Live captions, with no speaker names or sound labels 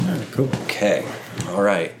Okay. All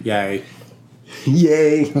right. Yay.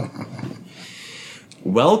 Yay.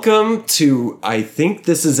 Welcome to, I think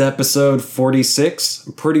this is episode 46.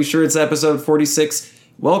 I'm pretty sure it's episode 46.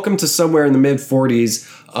 Welcome to somewhere in the mid-40s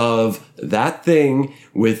of That Thing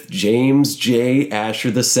with James J. Asher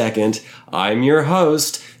II. I'm your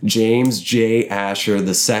host, James J. Asher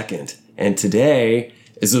II. And today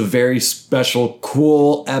is a very special,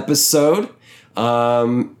 cool episode.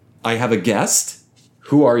 I have a guest.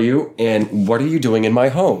 Who are you, and what are you doing in my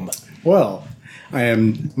home? Well,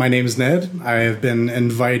 my name is Ned. I have been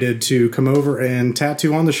invited to come over and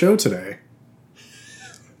tattoo on the show today.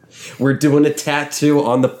 We're doing a tattoo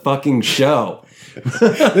on the fucking show.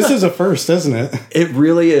 This is a first, isn't it? It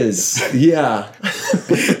really is. Yeah.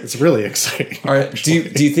 It's really exciting. All right. Do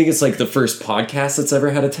you think it's like the first podcast that's ever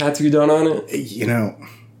had a tattoo done on it? You know,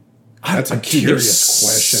 that's a curious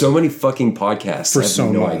question. So many fucking podcasts. For I have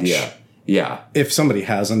so no much. idea. Yeah. If somebody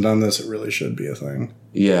hasn't done this, it really should be a thing.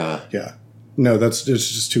 Yeah. Yeah. No, it's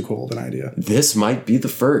just too cool of an idea. This might be the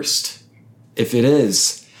first. If it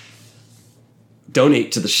is,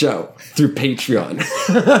 donate to the show through Patreon.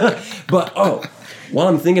 But, while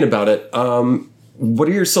I'm thinking about it, what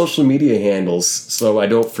are your social media handles so I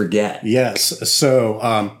don't forget? Yes.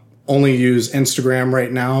 So, only use Instagram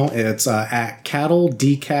right now. It's at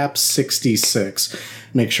CattleDecap66.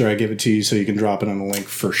 Make sure I give it to you so you can drop it on the link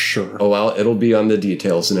for sure. Oh, well, it'll be on the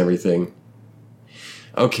details and everything.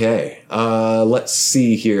 Okay, let's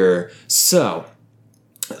see here. So,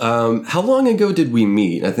 how long ago did we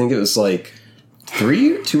meet? I think it was like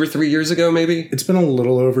 2 or 3 years ago, maybe? It's been a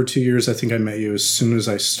little over 2 years. I think I met you as soon as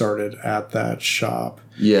I started at that shop.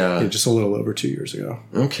 Yeah. Just a little over 2 years ago.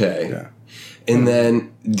 Okay. Yeah. And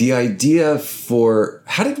then the idea for...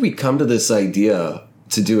 How did we come to this idea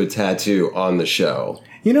to do a tattoo on the show?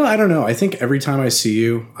 You know, I don't know. I think every time I see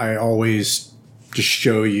you, I always just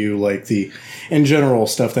show you like the, in general,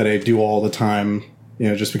 stuff that I do all the time, you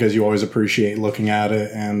know, just because you always appreciate looking at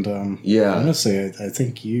it. And Yeah. honestly, I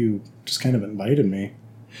think you just kind of invited me.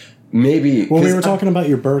 Maybe... When we were talking about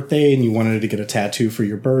your birthday and you wanted to get a tattoo for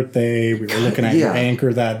your birthday, we were looking at your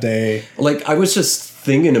anchor that day. Like, I was just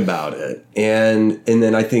thinking about it, and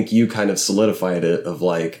then I think you kind of solidified it of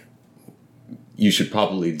like, you should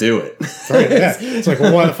probably do it. Right, yeah. It's like,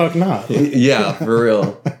 well, why the fuck not? Yeah, for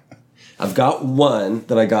real. I've got one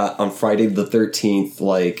that I got on Friday the 13th,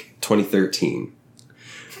 like 2013.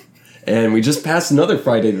 And we just passed another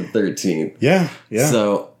Friday the 13th. Yeah, yeah.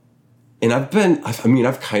 So, and I've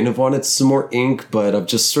kind of wanted some more ink, but I've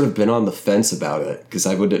just sort of been on the fence about it because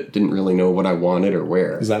I didn't really know what I wanted or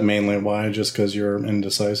where. Is that mainly why? Just because you're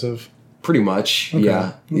indecisive? Pretty much. Okay.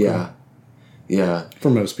 Yeah. Okay. Yeah. Yeah.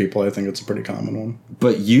 For most people, I think it's a pretty common one.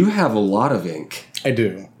 But you have a lot of ink. I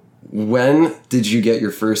do. When did you get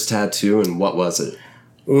your first tattoo and what was it?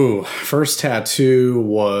 Ooh, first tattoo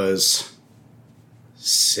was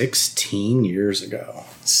 16 years ago.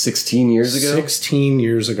 16 years ago? 16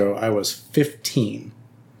 years ago. I was 15.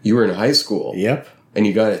 You were in high school. Yep. And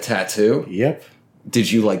you got a tattoo? Yep.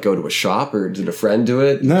 Did you like go to a shop or did a friend do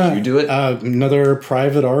it? No. Did you do it? Another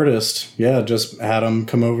private artist. Yeah, just had him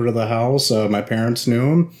come over to the house. My parents knew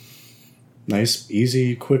him. Nice,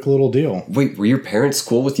 easy, quick little deal. Wait, were your parents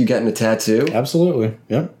cool with you getting a tattoo? Absolutely.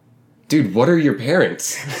 Yep. Dude, what are your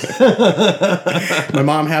parents? My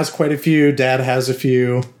mom has quite a few. Dad has a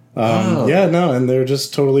few. Yeah, no, and they're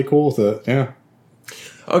just totally cool with it. Yeah.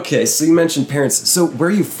 Okay, so you mentioned parents. So where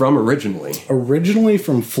are you from originally? Originally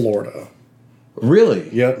from Florida. Really?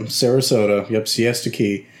 Yep, Sarasota. Yep, Siesta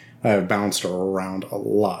Key. I have bounced around a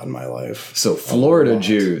lot in my life. So Florida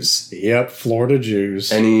Jews. Yep, Florida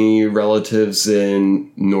Jews. Any relatives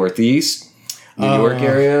in Northeast? New York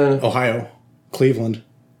area? Ohio. Cleveland.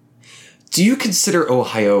 Do you consider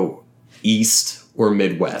Ohio East or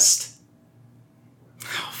Midwest?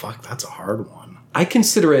 Oh, fuck, that's a hard one. I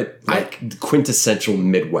consider it like quintessential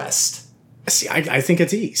Midwest. See, I think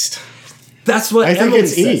it's East. That's what I think Emily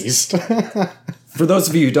it's says. East. For those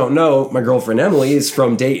of you who don't know, my girlfriend Emily is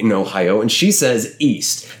from Dayton, Ohio, and she says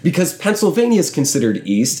East because Pennsylvania is considered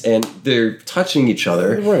East and they're touching each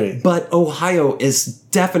other. Right. But Ohio is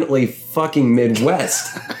definitely fucking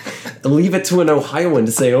Midwest. Leave it to an Ohioan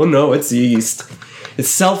to say, oh no, it's East. It's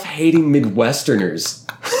self-hating Midwesterners.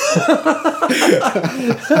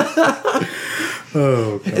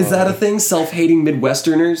 Oh, God. Is that a thing? Self-hating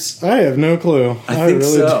Midwesterners? I have no clue. I think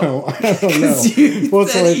really so. don't. I don't know. You Well,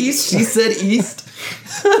 it's said like- East, she said East.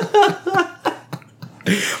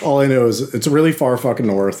 All I know is it's really far fucking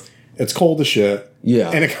north. It's cold as shit. Yeah.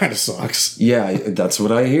 And it kind of sucks. Yeah, that's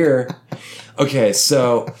what I hear. Okay,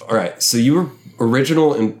 so, all right. So you were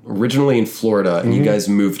originally in Florida, and you guys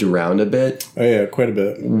moved around a bit. Oh yeah, quite a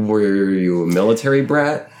bit. Were you a military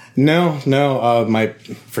brat? No.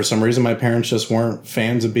 For some reason, my parents just weren't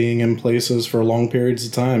fans of being in places for long periods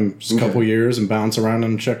of time. Just a couple years and bounce around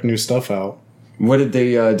and check new stuff out. What did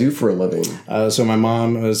they do for a living? So my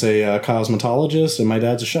mom was a cosmetologist, and my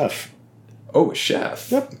dad's a chef. Oh, a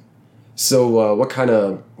chef. Yep. So what kind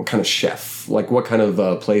of chef? Like what kind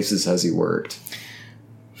of places has he worked?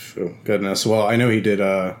 Oh, goodness. Well, I know he did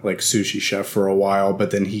like sushi chef for a while,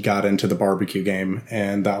 but then he got into the barbecue game,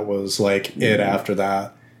 and that was like it after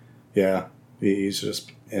that. Yeah, he's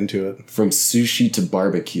just into it. From sushi to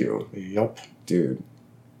barbecue. Yep. Dude,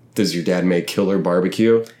 does your dad make killer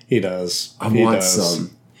barbecue? He does. I want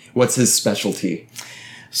some. What's his specialty?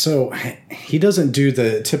 So he doesn't do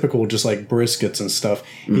the typical just like briskets and stuff.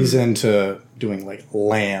 He's into doing like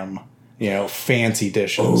lamb, fancy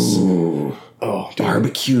dishes. Ooh. Oh, dude.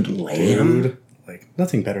 Barbecued lamb? Dude, like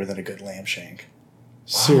nothing better than a good lamb shank.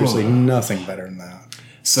 Seriously, nothing better than that.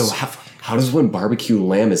 So how does one barbecue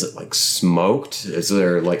lamb? Is it like smoked? Is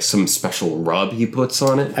there like some special rub he puts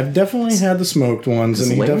on it? I've definitely had the smoked ones,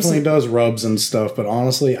 and he definitely does rubs and stuff, but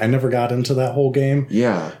honestly, I never got into that whole game.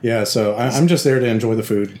 Yeah. Yeah, so I'm just there to enjoy the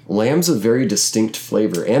food. Lamb's a very distinct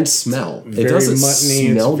flavor and smell. Very it doesn't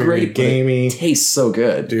muttony, smell it's very great, gamey. but it tastes so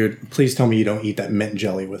good. Dude, please tell me you don't eat that mint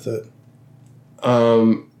jelly with it.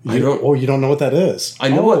 I don't. Oh, you don't know what that is? I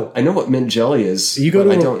know what mint jelly is. You go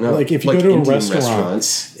to I don't know. Like if you go to Indian a restaurant,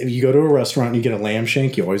 restaurants. if you go to a restaurant and you get a lamb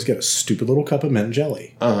shank, you always get a stupid little cup of mint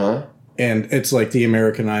jelly. And it's like the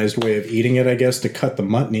Americanized way of eating it, I guess, to cut the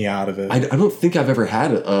monotony out of it. I don't think I've ever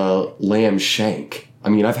had a lamb shank. I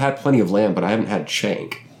mean, I've had plenty of lamb, but I haven't had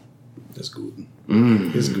shank. It's good.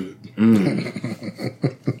 It's good.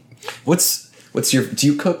 What's your? Do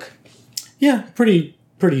you cook? Yeah, pretty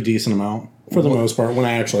decent amount for the most part when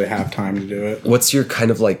I actually have time to do it. What's your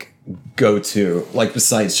kind of like go-to, like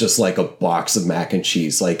besides just like a box of mac and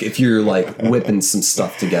cheese? Like if you're like whipping some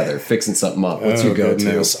stuff together, fixing something up, what's your go-to?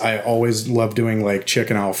 Goodness. I always love doing like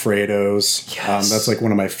chicken Alfredos. Yes. That's like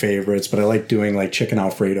one of my favorites, but I like doing like chicken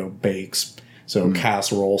Alfredo bakes. So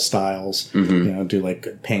casserole styles, do like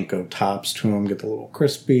panko tops to them, get the little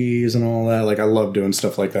crispies and all that. Like I love doing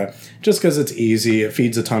stuff like that just because it's easy. It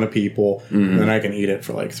feeds a ton of people, and then I can eat it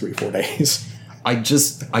for like 3-4 days. I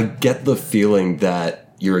get the feeling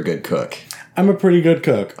that you're a good cook. I'm a pretty good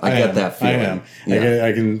cook. I get that feeling. I am. Yeah.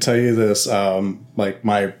 I can tell you this. Like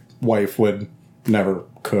my wife would never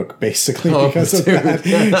cook basically because of that.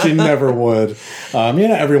 She never would.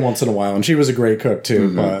 Every once in a while, and she was a great cook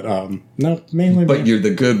too. But no, mainly. But you're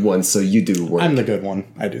the good one, so you do work. I'm the good one.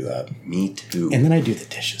 I do that. Me too. And then I do the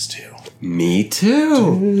dishes too. Me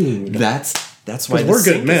too. Dude. That's why we're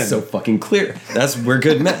good men. Is so fucking clear. We're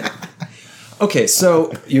good men. Okay,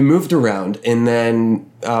 so you moved around, and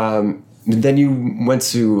then you went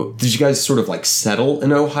to. Did you guys sort of like settle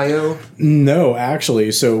in Ohio? No,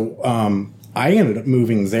 actually. So I ended up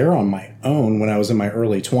moving there on my own when I was in my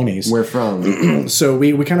early 20s. Where from? So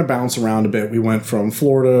we kind of bounced around a bit. We went from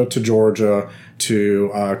Florida to Georgia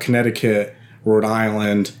to Connecticut, Rhode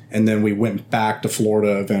Island, and then we went back to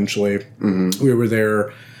Florida eventually. We were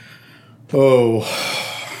there,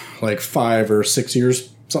 like 5 or 6 years,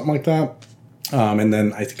 something like that. And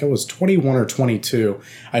then I think I was 21 or 22.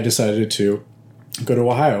 I decided to go to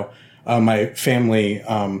Ohio. My family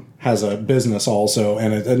has a business also,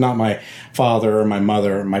 and not my father or my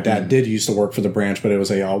mother. My dad did used to work for the branch, but it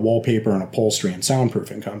was a wallpaper and upholstery and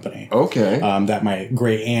soundproofing company. Okay. That my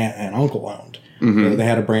great aunt and uncle owned. They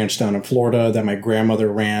had a branch down in Florida that my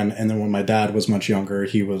grandmother ran, and then when my dad was much younger,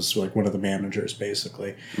 he was like one of the managers,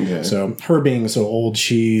 basically. Okay. So her being so old,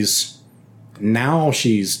 she's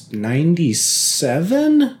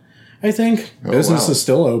 97. I think business is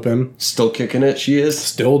still open, still kicking it. She is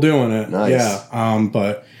still doing it. Nice. Yeah.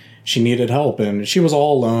 But she needed help, and she was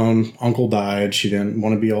all alone. Uncle died. She didn't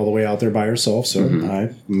want to be all the way out there by herself, so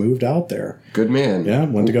I moved out there. Good man. Yeah,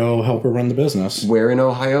 went to go help her run the business. Where in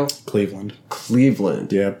Ohio? Cleveland.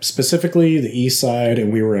 Yeah, specifically the east side,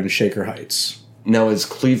 and we were in Shaker Heights. Now, is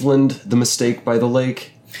Cleveland the mistake by the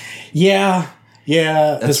lake? Yeah.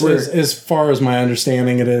 That's where, as far as my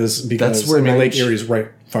understanding, it is because that's where Lake Erie's right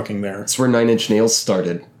fucking there. That's where Nine Inch Nails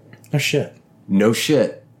started. No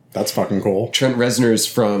shit. That's fucking cool. Trent Reznor's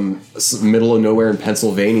from middle of nowhere in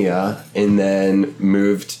Pennsylvania, and then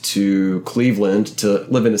moved to Cleveland to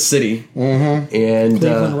live in a city. And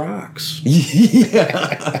Cleveland rocks.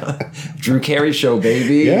 Yeah, Drew Carey show,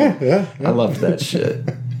 baby. Yeah. I loved that shit.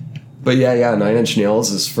 But yeah, Nine Inch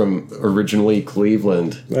Nails is from originally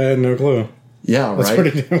Cleveland. I had no clue. Yeah, That's right.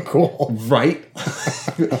 pretty damn cool. Right?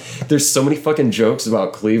 There's so many fucking jokes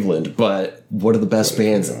about Cleveland, but one of the best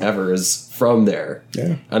bands ever is from there.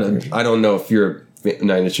 Yeah. I don't know if you're a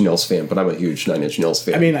Nine Inch Nails fan, but I'm a huge Nine Inch Nails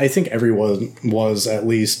fan. I mean, I think everyone was at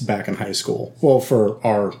least back in high school. Well, for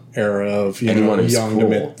our era of Anyone who's young cool. to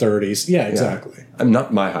mid 30s. Yeah, exactly. I'm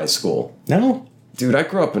not my high school. No? Dude, I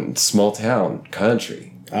grew up in small town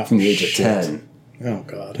country from the age of 10. Oh,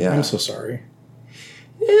 God. Yeah. I'm so sorry.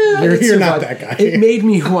 Yeah, You're not that guy. It made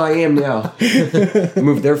me who I am now. I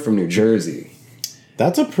moved there from New Jersey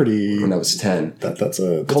That's a pretty... when I was 10. That's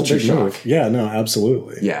a Culture big shock. move. Yeah, no,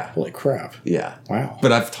 absolutely. Yeah. Holy crap. Yeah. Wow.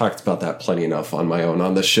 But I've talked about that plenty enough on my own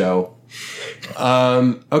on the show.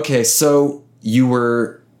 Okay, so you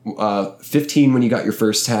were 15 when you got your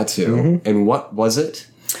first tattoo. Mm-hmm. And what was it?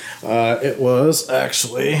 It was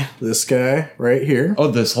actually this guy right here.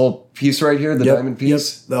 Oh, this whole piece right here, the diamond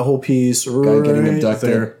piece? Yep, the whole piece Guy getting right abducted.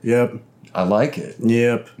 there. Yep. I like it.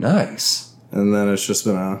 Yep. Nice. And then it's just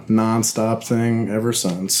been a non-stop thing ever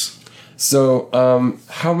since. So,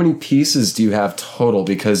 how many pieces do you have total?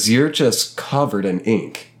 Because you're just covered in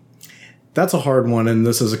ink. That's a hard one, and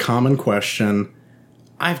this is a common question.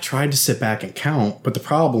 I've tried to sit back and count, but the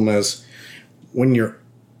problem is when your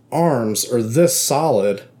arms are this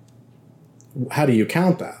solid, how do you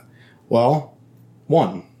count that? Well,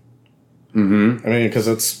 one. Mm-hmm. I mean, because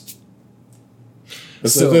it's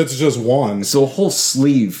just one. So a whole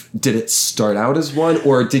sleeve, did it start out as one?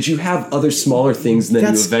 Or did you have other smaller things and then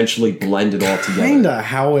That's you eventually blend it all together? Kind of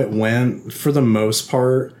how it went for the most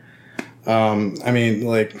part. I mean,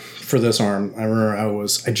 like for this arm, I remember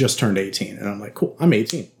I just turned 18 and I'm like, cool, I'm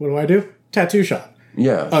 18. What do? Tattoo shop.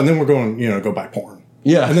 Yeah. And then we're going, go buy porn.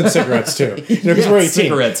 Yeah. And then cigarettes too. Because we're 18.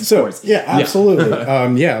 Cigarettes, of course. Yeah, absolutely. But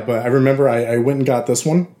I remember I went and got this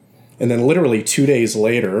one. And then literally 2 days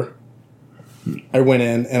later, I went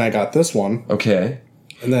in and I got this one. Okay.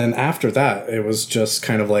 And then after that, it was just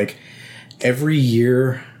kind of like every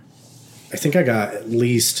year, I think I got at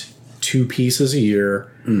least 2 pieces a year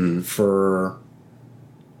for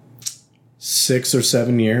 6 or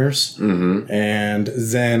 7 years. Mm-hmm. And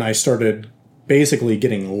then I started basically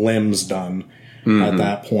getting limbs done at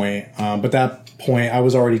that point. But that point, I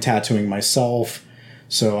was already tattooing myself.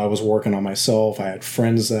 So I was working on myself. I had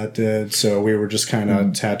friends that did. So we were just kind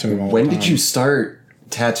of tattooing all When the time. did you start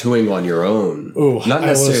tattooing on your own? Ooh, Not I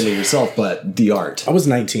was- necessarily yourself, but the art. I was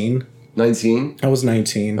 19. 19? I was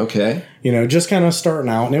 19. Okay. Just kind of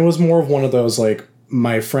starting out. And it was more of one of those, like,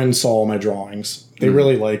 my friends saw my drawings. They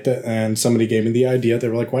really liked it. And somebody gave me the idea. They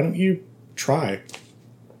were like, why don't you try?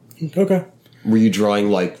 Okay. Were you drawing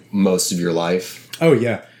like most of your life? Oh,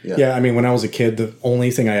 yeah. Yeah. Yeah, I mean, when I was a kid, the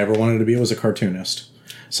only thing I ever wanted to be was a cartoonist.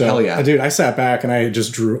 So, Hell yeah. Dude, I sat back and I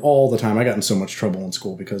just drew all the time. I got in so much trouble in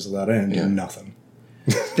school because of that. I didn't do nothing.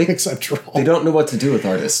 Except draw. They don't know what to do with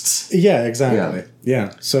artists. Yeah, exactly.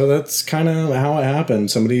 Yeah. So that's kind of how it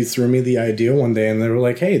happened. Somebody threw me the idea one day and they were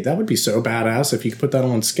like, hey, that would be so badass if you could put that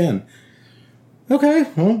on skin. Okay,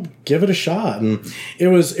 well, give it a shot. And it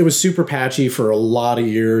was super patchy for a lot of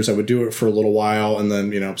years. I would do it for a little while and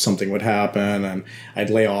then, something would happen and I'd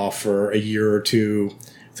lay off for a year or two.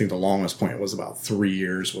 I think the longest point was about 3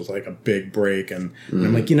 years was like a big break. And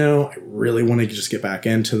I'm like, I really want to just get back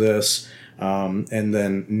into this. And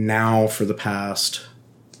then now for the past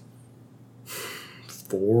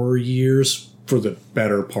 4 years, for the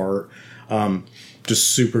better part,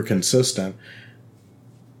 just super consistent.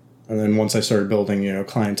 And then once I started building,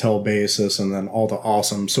 clientele basis and then all the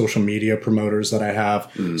awesome social media promoters that I have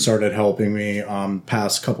started helping me,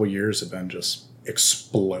 past couple years have been just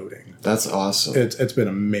exploding. That's awesome. It's been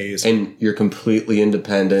amazing. And you're completely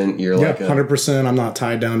independent. You're like 100%. I'm not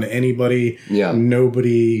tied down to anybody. Yeah.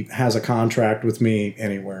 Nobody has a contract with me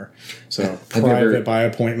anywhere. So Have you private ever- by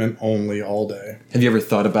appointment only all day. Have you ever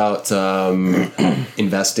thought about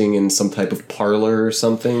investing in some type of parlor or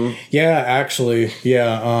something? Yeah, actually.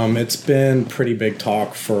 Yeah. It's been pretty big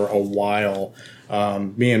talk for a while.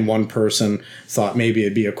 Me and one person thought maybe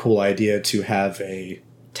it'd be a cool idea to have a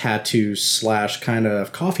tattoo / kind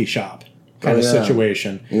of coffee shop kind of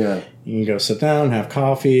situation. Yeah. You can go sit down, have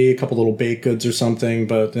coffee, a couple little baked goods or something,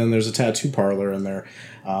 but then there's a tattoo parlor in there.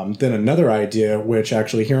 Then another idea, which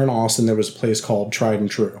actually here in Austin, there was a place called Tried and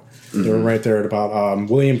True. They were right there at about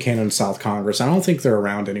William Cannon South Congress. I don't think they're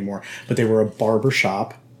around anymore, but they were a barber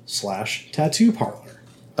shop / tattoo parlor.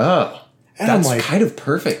 Oh, And that's I'm like, kind of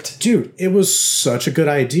perfect. dude, it was such a good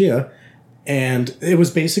idea. And it was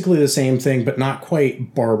basically the same thing, but not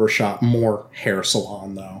quite barbershop, more hair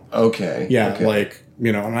salon, though. Okay. Yeah, okay. like,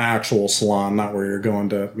 an actual salon, not where you're going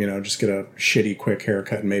to, just get a shitty quick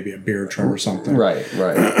haircut and maybe a beard trim or something. Right.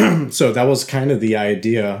 So that was kind of the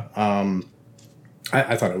idea.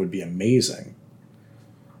 I thought it would be amazing.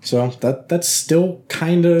 So that's still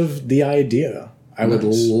kind of the idea. I would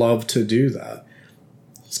love to do that.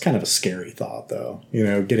 It's kind of a scary thought, though,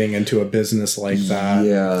 getting into a business like that.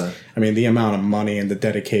 Yeah. I mean, the amount of money and the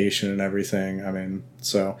dedication and everything. I mean,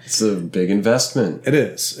 so. It's a big investment. It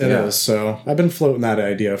is. It is. So I've been floating that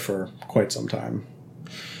idea for quite some time.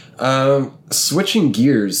 Switching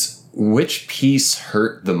gears, which piece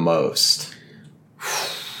hurt the most?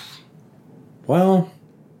 Well,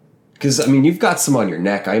 because, I mean, you've got some on your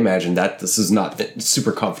neck. I imagine that this is not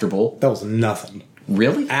super comfortable. That was nothing.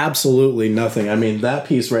 Really? Absolutely nothing. I mean, that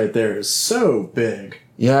piece right there is so big.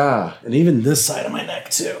 Yeah. And even this side of my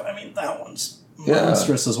neck, too. I mean, that one's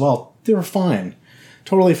monstrous as well. They were fine.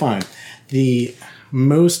 Totally fine. The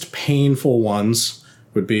most painful ones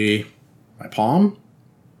would be my palm.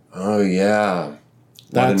 Oh, yeah.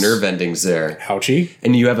 A lot of nerve endings there. Ouchie.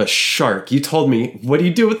 And you have a shark. You told me. What do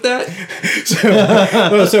you do with that?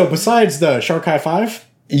 So besides the shark high five...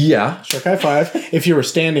 Yeah. Shark high five. If you were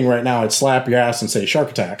standing right now, I'd slap your ass and say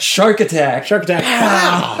shark attack. Shark attack. Shark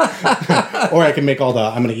attack. Or I can make all the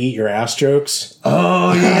I'm going to eat your ass jokes.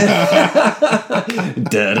 Oh, yeah.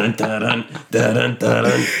 Dun, dun, dun, dun,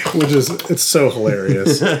 dun. Which is, it's so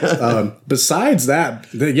hilarious. Besides that,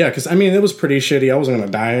 yeah, because I mean, it was pretty shitty. I wasn't going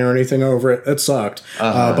to die or anything over it. It sucked.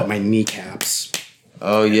 But my kneecaps.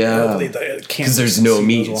 Oh, yeah. Because there's no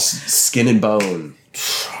meat. Well. Skin and bone.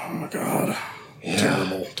 Oh, my God.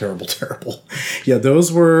 Yeah. Terrible. Yeah,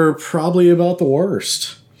 those were probably about the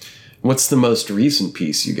worst. What's the most recent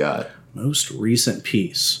piece you got? Most recent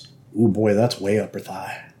piece. Ooh, boy, that's way upper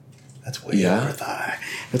thigh. That's way upper thigh.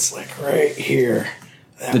 It's like right here.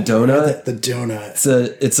 The donut? The donut.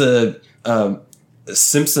 It's a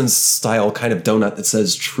Simpsons style kind of donut that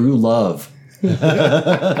says true love.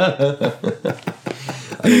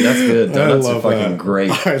 I mean, that's good. Donuts are fucking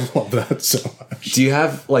great. I love that so much. Do you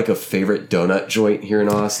have like a favorite donut joint here in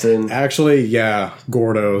Austin? Actually, yeah,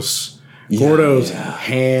 Gordo's. Gordo's,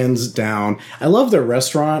 hands down. I love their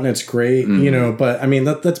restaurant, and it's great, but I mean,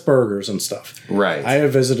 that's burgers and stuff. Right. I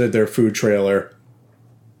have visited their food trailer,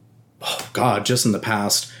 oh, God, just in the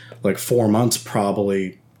past, like 4 months,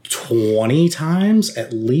 probably 20 times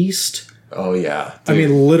at least. Oh, yeah. Dude. I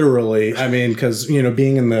mean, literally. I mean, because,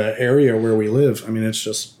 being in the area where we live, I mean, it's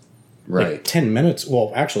just like 10 minutes.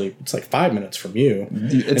 Well, actually, it's like 5 minutes from you.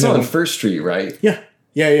 It's on First Street, right? Yeah.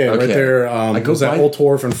 Yeah, okay. Right there. It goes that Old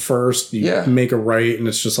Torf and First. You make a right, and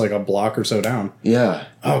it's just like a block or so down. Yeah.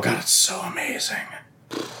 Oh, God, it's so amazing.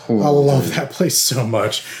 I love that place so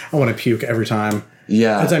much. I want to puke every time.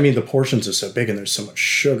 Yeah. I mean, the portions are so big, and there's so much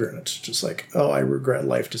sugar, and it's just like, oh, I regret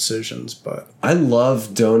life decisions, but... I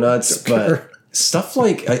love donuts, but stuff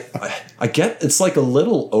like... I get... It's like a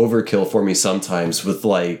little overkill for me sometimes with,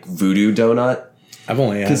 like, Voodoo Donut. I've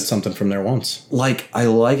only had something from there once. Like, I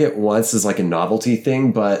like it once as, like, a novelty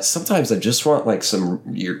thing, but sometimes I just want, like, some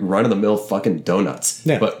run-of-the-mill fucking donuts,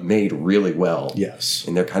 but made really well. Yes.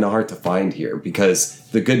 And they're kind of hard to find here, because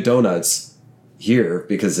the good donuts... Here,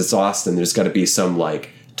 because it's Austin, there's got to be some like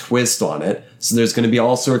twist on it. So there's going to be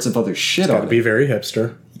all sorts of other shit on it. It's got to be very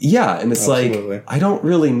hipster. Yeah, and it's like, I don't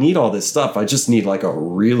really need all this stuff. I just need like a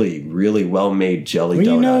really, really well-made jelly donut.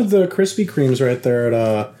 You know the Krispy Kreme's right there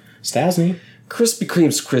at Stasny. Krispy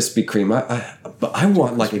Kreme's Krispy Kreme. But I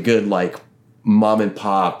want like a good like mom and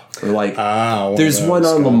pop or like there's one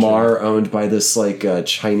on Lamar owned by this like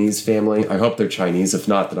Chinese family. I hope they're Chinese. If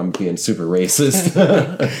not, then I'm being super racist.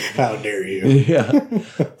 How dare you? Yeah.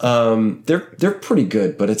 They're pretty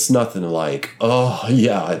good, but it's nothing like, oh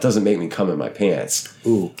yeah, it doesn't make me come in my pants.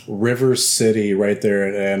 Ooh, River City right there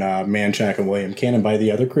in Manchac and William Cannon by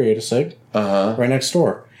the other Create-A-Sig. Right next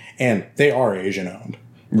door. And they are Asian owned.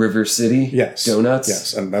 River City? Yes. Donuts?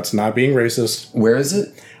 Yes, and that's not being racist. Where is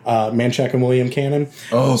it? Manchac and William Cannon.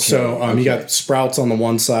 Oh, okay. So you got Sprouts on the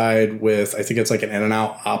one side with, I think it's like an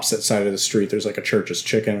In-N-Out. Opposite side of the street, there's like a Church's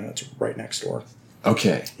Chicken, and it's right next door.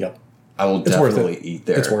 Okay. Yep. I will definitely eat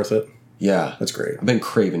there. It's worth it. Yeah. That's great. I've been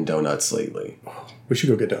craving donuts lately. We should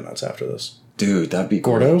go get donuts after this. Dude, that'd be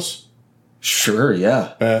cool. Gordo's? Sure,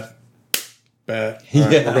 yeah. Bet. Right,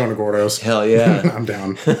 we're going to Gordo's. Hell yeah. I'm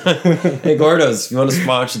down. Hey, Gordo's, if you want to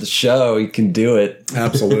sponsor the show, you can do it.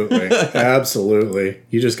 Absolutely. Absolutely.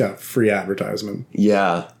 You just got free advertisement.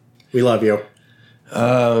 Yeah. We love you.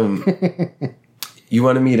 You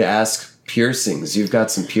wanted me to ask piercings. You've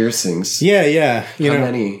got some piercings. Yeah. How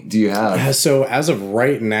many do you have? So as of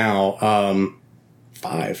right now,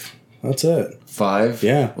 5. That's it. 5?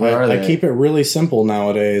 Yeah. Where are they? I keep it really simple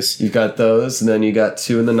nowadays. You've got those, and then you got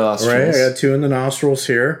 2 in the nostrils. Right, I got 2 in the nostrils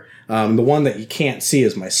here. The one that you can't see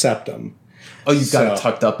is my septum. Oh, you've got it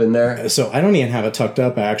tucked up in there? So I don't even have it tucked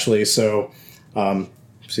up, actually. So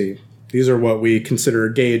See, these are what we consider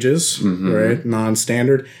gauges, right?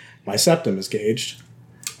 Non-standard. My septum is gauged.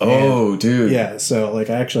 Oh, dude. Yeah, so like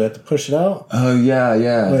I actually have to push it out. Oh, yeah,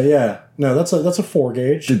 yeah. But yeah, no, that's a 4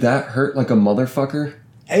 gauge. Did that hurt like a motherfucker?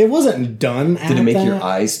 It wasn't done. Did it make your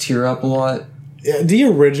eyes tear up a lot? The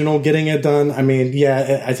original getting it done, I mean,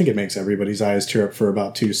 yeah, I think it makes everybody's eyes tear up for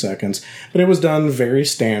about 2 seconds. But it was done very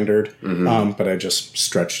standard. But I just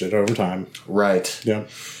stretched it over time. Right. Yeah.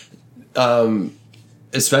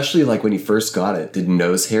 Especially like when you first got it, did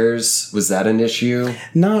nose hairs, was that an issue?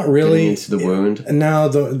 Not really. Getting into the wound? No,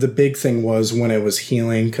 the big thing was when it was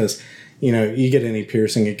healing, because, you get any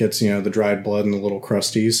piercing, it gets, the dried blood and the little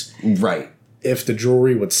crusties. Right. If the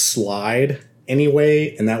jewelry would slide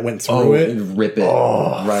anyway and that went through it. Rip it.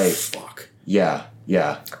 Oh, right. Fuck. Yeah,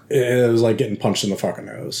 yeah. It was like getting punched in the fucking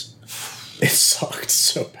nose. It sucked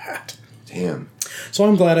so bad. Damn. So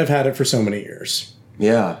I'm glad I've had it for so many years.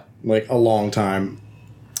 Yeah. Like a long time.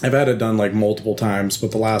 I've had it done like multiple times,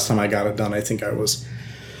 but the last time I got it done, I think I was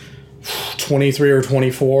 23 or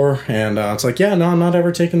 24. And it's like, yeah, no, I'm not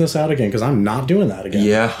ever taking this out again because I'm not doing that again.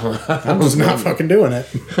 Yeah. I'm just not fucking doing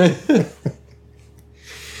it.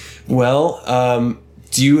 Well, I'm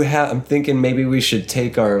thinking maybe we should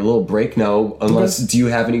take our little break now. Unless, do you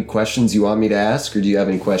have any questions you want me to ask, or do you have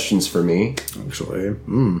any questions for me? Actually,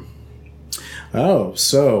 Oh,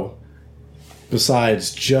 so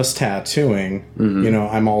besides just tattooing,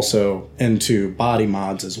 I'm also into body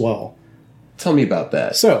mods as well. Tell me about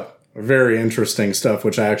that. So, very interesting stuff,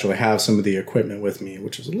 which I actually have some of the equipment with me,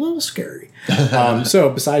 which is a little scary. So,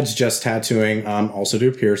 besides just tattooing, also do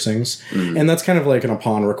piercings. And that's kind of like an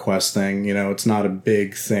upon request thing. It's not a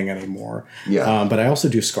big thing anymore. Yeah. But I also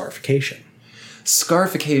do scarification.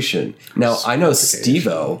 Scarification. Now, I know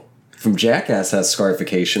Steve-O from Jackass has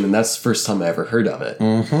scarification, and that's the first time I ever heard of it.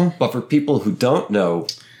 But for people who don't know...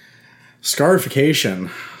 Scarification.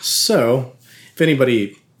 So, if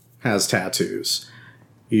anybody has tattoos,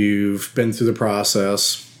 you've been through the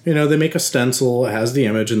process. They make a stencil, it has the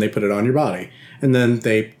image, and they put it on your body. And then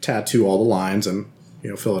they tattoo all the lines and,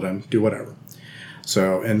 fill it in, do whatever.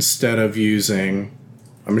 So, instead of using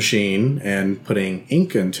a machine and putting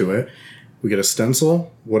ink into it, we get a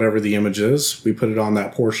stencil, whatever the image is, we put it on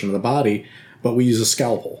that portion of the body, but we use a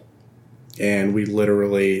scalpel. And we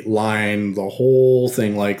literally line the whole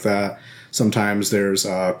thing like that. Sometimes there's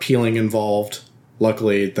peeling involved.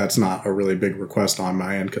 Luckily, that's not a really big request on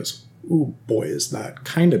my end because, ooh, boy, is that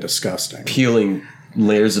kind of disgusting. Peeling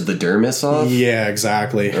layers of the dermis off? Yeah,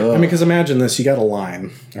 exactly. I mean, because imagine this, you got a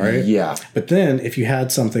line, all right? Yeah. But then if you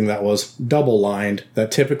had something that was double lined,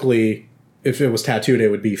 that typically... If it was tattooed, it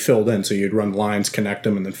would be filled in. So you'd run lines, connect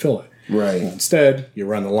them, and then fill it. Right. Well, instead, you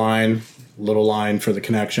run the line, little line for the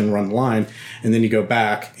connection, run the line, and then you go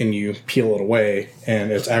back and you peel it away,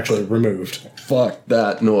 and it's actually removed. Fuck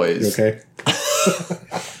that noise. Okay?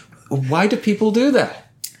 Why do people do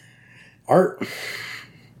that? Art.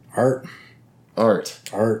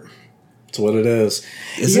 It's what it is.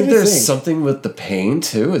 Isn't there something with the pain,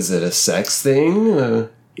 too? Is it a sex thing?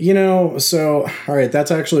 So, all right, that's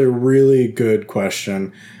actually a really good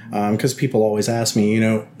question because people always ask me,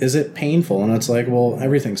 is it painful? And it's like, well,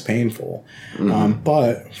 everything's painful.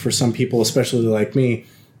 But for some people, especially like me,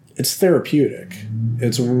 it's therapeutic.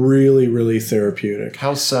 It's really, really therapeutic.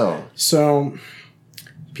 How so? So,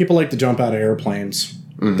 people like to jump out of airplanes.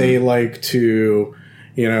 They like to,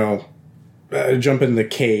 jump into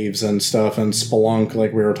caves and stuff and spelunk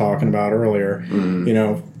like we were talking about earlier.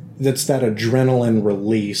 That's that adrenaline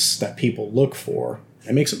release that people look for.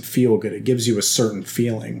 It makes them feel good. It gives you a certain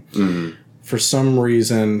feeling. For some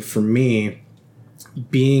reason, for me,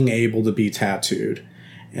 being able to be tattooed,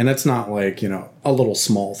 and it's not like, a little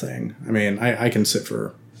small thing. I mean, I can sit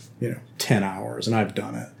for, 10 hours, and I've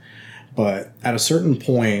done it. But at a certain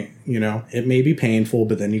point, it may be painful,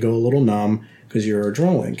 but then you go a little numb because your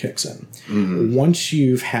adrenaline kicks in. Once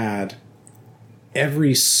you've had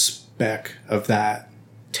every speck of that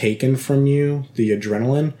taken from you, the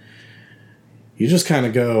adrenaline, you just kind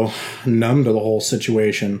of go numb to the whole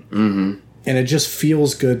situation. And it just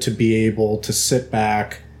feels good to be able to sit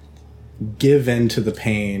back, give in to the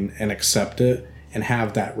pain and accept it and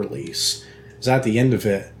have that release. Because at the end of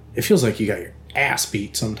it, it feels like you got your ass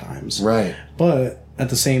beat sometimes. Right. But at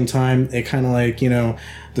the same time, it kind of like, the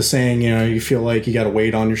saying, you feel like you got a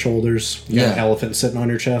weight on your shoulders. You got an elephant sitting on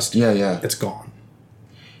your chest. Yeah. It's gone.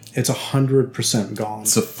 It's 100% gone.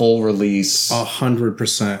 It's a full release.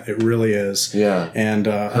 100%. It really is. Yeah. And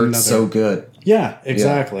hurts so good. Yeah,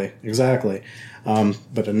 exactly.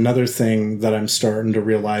 But another thing that I'm starting to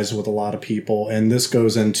realize with a lot of people, and this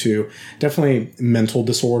goes into definitely mental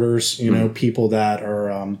disorders, people that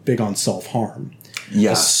are big on self-harm.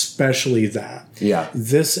 Yeah. Especially that. Yeah.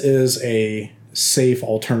 This is a safe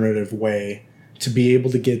alternative way to be able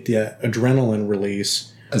to get the adrenaline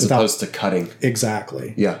release. As opposed to cutting.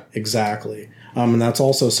 Exactly. Yeah. Exactly. And that's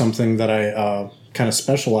also something that I kind of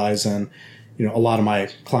specialize in. A lot of my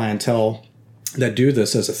clientele that do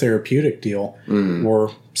this as a therapeutic deal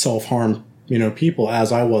were self-harm, people,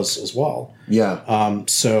 as I was as well. Yeah.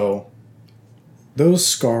 So those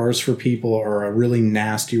scars for people are a really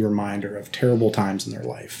nasty reminder of terrible times in their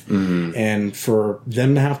life. Mm-hmm. And for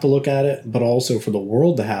them to have to look at it, but also for the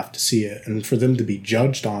world to have to see it and for them to be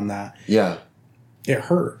judged on that. Yeah. It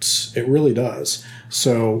hurts. It really does.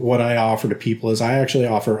 So what I offer to people is I actually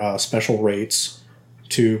offer special rates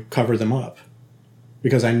to cover them up,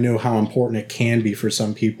 because I know how important it can be for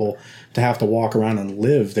some people to have to walk around and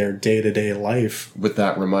live their day-to-day life. With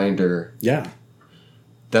that reminder. Yeah.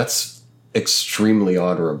 That's extremely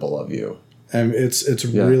honorable of you. And it's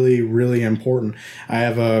really, really important. I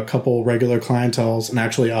have a couple regular clienteles, and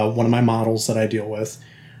actually one of my models that I deal with,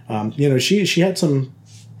 she had some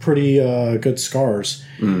pretty good scars.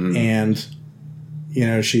 Mm-hmm.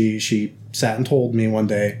 And, she sat and told me one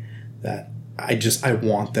day that I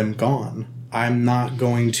want them gone. I'm not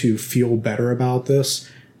going to feel better about this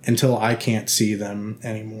until I can't see them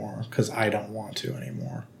anymore, because I don't want to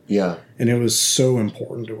anymore. Yeah. And it was so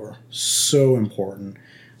important to her. So important.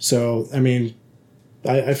 So,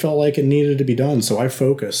 I felt like it needed to be done. So I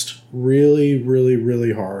focused really, really,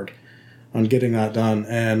 really hard on getting that done.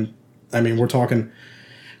 And, we're talking,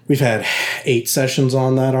 we've had 8 sessions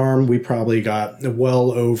on that arm. We probably got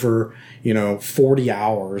well over, 40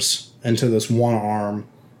 hours into this one arm,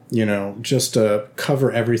 just to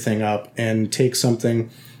cover everything up and take something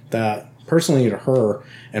that personally to her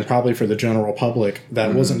and probably for the general public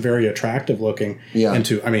that wasn't very attractive looking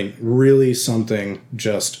into, really something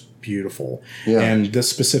just beautiful. Yeah. And this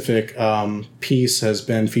specific piece has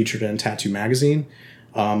been featured in Tattoo Magazine.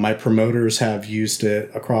 My promoters have used it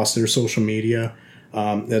across their social media.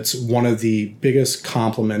 It's one of the biggest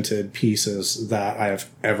complimented pieces that I have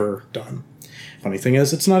ever done. Funny thing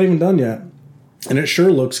is, it's not even done yet. And it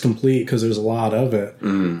sure looks complete because there's a lot of it.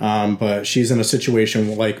 But she's in a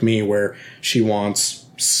situation like me where she wants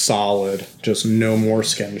solid, just no more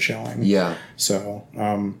skin showing. Yeah. So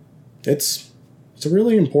it's a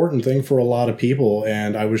really important thing for a lot of people.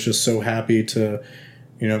 And I was just so happy to,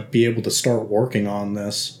 be able to start working on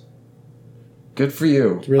this. Good for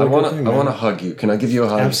you. It's really I want to hug you. Can I give you a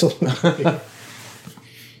hug? Absolutely.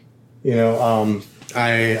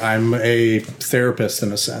 I'm a therapist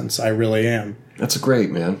in a sense. I really am. That's great,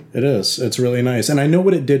 man. It is. It's really nice. And I know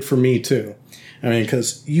what it did for me too.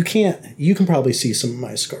 Because you can probably see some of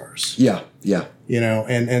my scars. Yeah. Yeah.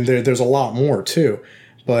 And there's a lot more too,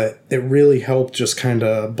 but it really helped just kind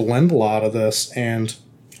of blend a lot of this, and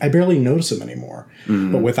I barely notice them anymore.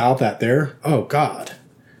 Mm-hmm. But without that there, oh God,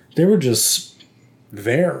 they were just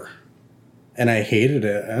there. And I hated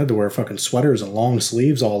it. I had to wear fucking sweaters and long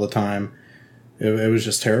sleeves all the time. It was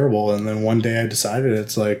just terrible. And then one day I decided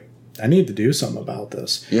it's like, I need to do something about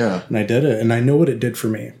this. Yeah. And I did it. And I know what it did for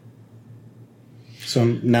me. So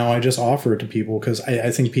now I just offer it to people because I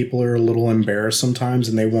think people are a little embarrassed sometimes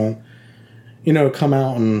and they won't, come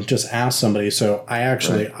out and just ask somebody. So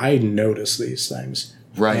I notice these things.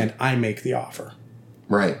 Right. And I make the offer.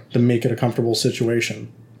 Right. To make it a comfortable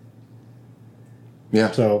situation.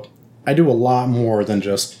 Yeah. So I do a lot more than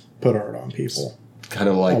just put art on people. Kind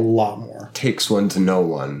of like a lot more. Takes one to know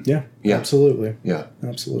one. Yeah. Yeah. Absolutely. Yeah.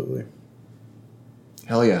 Absolutely.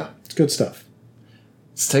 Hell yeah. It's good stuff.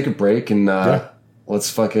 Let's take a break and let's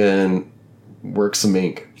fucking work some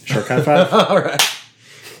ink. Shark high five. All right.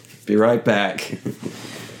 Be right back.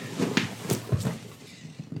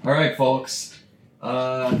 All right, folks.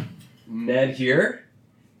 Ned here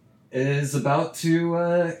is about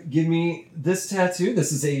to give me this tattoo.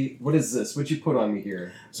 This is what is this? What'd you put on me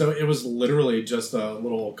here? So it was literally just a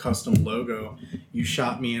little custom logo. You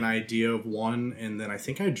shot me an idea of one, and then I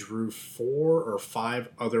think I drew 4 or 5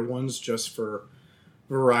 other ones just for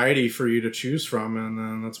variety for you to choose from, and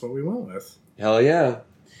then that's what we went with. Hell yeah.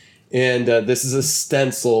 And this is a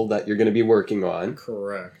stencil that you're going to be working on.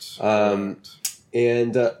 Correct. And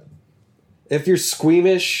if you're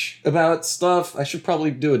squeamish about stuff, I should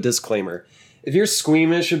probably do a disclaimer. If you're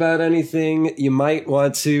squeamish about anything, you might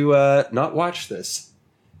want to not watch this.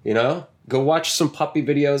 Go watch some puppy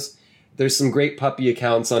videos. There's some great puppy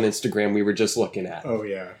accounts on Instagram we were just looking at. Oh,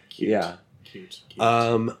 yeah. Cute. Yeah. Cute.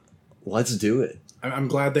 Let's do it. I'm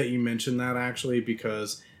glad that you mentioned that, actually,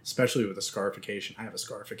 because especially with the scarification. I have a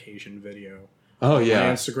scarification video Oh, on yeah.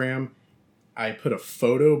 my Instagram. I put a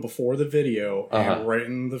photo before the video and right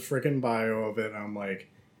in the freaking bio of it, I'm like,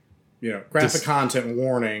 graphic content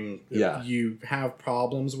warning. Yeah. If you have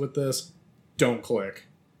problems with this, don't click.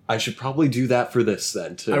 I should probably do that for this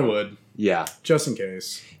then, too. I would. Yeah. Just in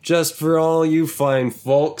case. Just for all you fine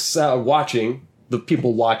folks watching, the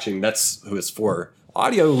people watching, that's who it's for.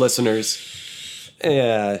 Audio listeners,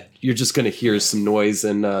 you're just going to hear some noise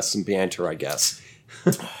and some banter, I guess.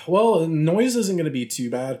 Well, noise isn't going to be too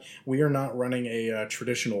bad. We are not running a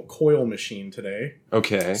traditional coil machine today.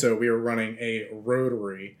 Okay. So we are running a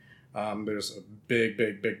rotary. There's a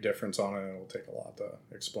big difference on it, and it'll take a lot to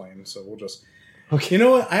explain. So we'll just... Okay. You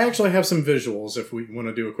know what? I actually have some visuals if we want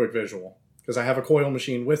to do a quick visual. Because I have a coil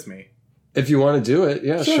machine with me. If you want to do it,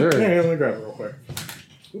 yeah, sure. Yeah, let me grab it real quick.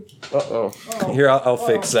 Uh-oh. Here, I'll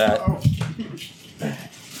fix that.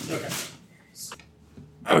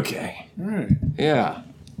 Okay. All right. Yeah.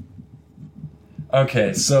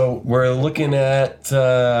 Okay, so we're looking at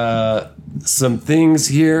some things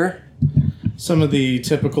here. Some of the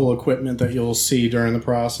typical equipment that you'll see during the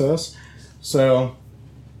process. So,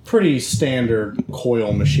 pretty standard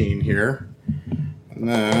coil machine here. And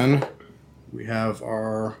then we have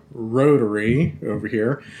our rotary over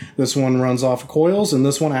here. This one runs off of coils, and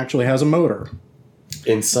this one actually has a motor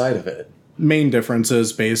inside of it. Main difference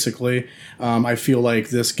is basically, I feel like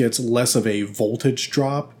this gets less of a voltage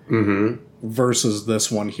drop versus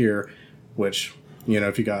this one here, which,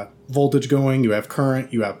 if you got voltage going, you have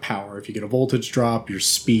current, you have power. If you get a voltage drop, your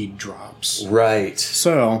speed drops. Right.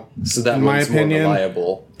 So that in my opinion, more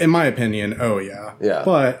reliable. In my opinion, oh yeah. Yeah.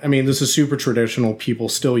 But, this is super traditional. People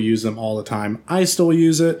still use them all the time. I still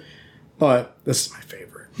use it, but this is my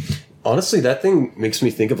favorite. Honestly, that thing makes me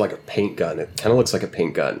think of like a paint gun. It kind of looks like a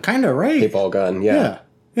paint gun. Kind of, right? Paintball gun, yeah.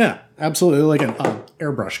 Yeah, absolutely. Like an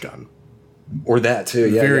airbrush gun. Or that, too,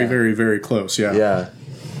 yeah. Very, very close, yeah. Yeah.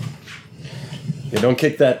 Yeah, don't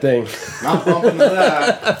kick that thing. Not bumping into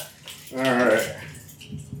that. All right.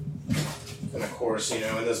 And of course, in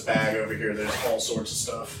this bag over here, there's all sorts of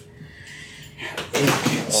stuff.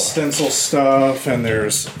 Stencil stuff, and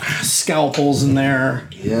there's scalpels in there.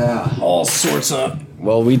 Yeah. All sorts of...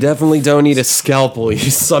 Well, we definitely don't need a scalpel.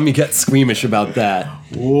 You saw me get squeamish about that.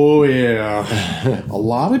 Oh, yeah. A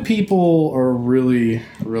lot of people are really,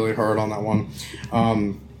 really hard on that one.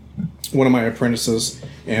 One of my apprentices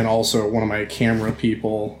and also one of my camera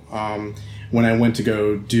people, when I went to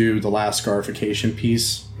go do the last scarification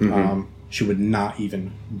piece, she would not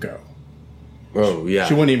even go. Oh, yeah.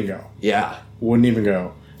 She wouldn't even go. Yeah. Wouldn't even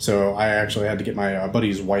go. So I actually had to get my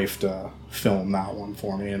buddy's wife to film that one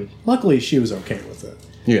for me, and luckily she was okay with it.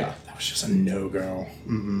 Yeah. That was just a no-go.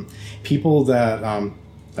 People that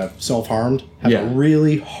have self-harmed have a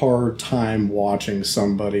really hard time watching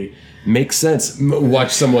somebody. Makes sense.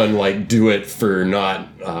 Watch someone do it for not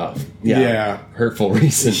hurtful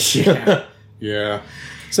reasons. Yeah.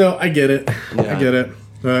 So I get it. Yeah. I get it.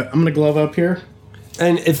 I'm gonna glove up here.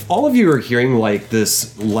 And if all of you are hearing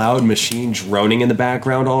this loud machine droning in the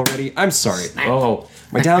background already, I'm sorry. Oh,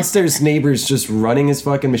 my downstairs neighbor's just running his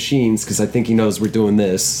fucking machines because I think he knows we're doing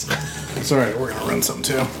this. It's alright, we're gonna run some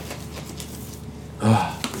too.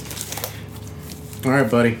 Alright,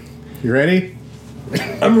 buddy. You ready?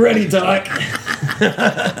 I'm ready, Doc.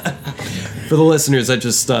 For the listeners, I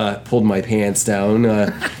just pulled my pants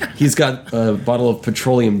down. He's got a bottle of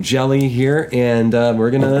petroleum jelly here, and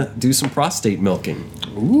we're going to do some prostate milking.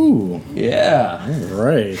 Ooh. Yeah. All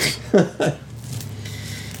right.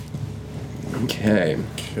 Okay.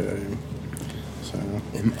 So,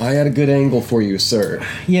 am I at a good angle for you, sir?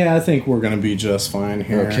 Yeah, I think we're going to be just fine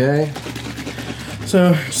here. Okay.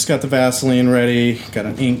 So, just got the Vaseline ready, got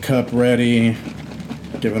an ink cup ready,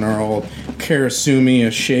 giving our old Karasumi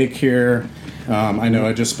a shake here. I know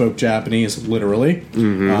I just spoke Japanese, literally.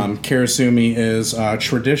 Karasumi is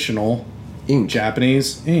traditional ink.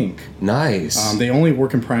 Japanese ink. Nice. They only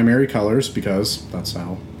work in primary colors because that's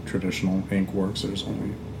how traditional ink works. There's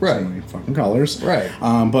only so many fucking colors. Right.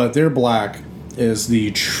 But their black is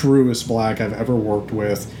the truest black I've ever worked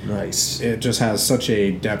with. Nice. It just has such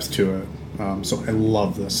a depth to it. So I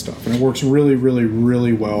love this stuff. And it works really, really,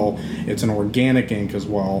 really well. It's an organic ink as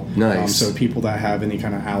well. Nice. So people that have any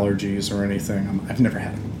kind of allergies or anything, I've never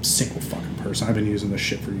had a single fucking person. I've been using this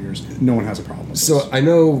shit for years. No one has a problem with this. So I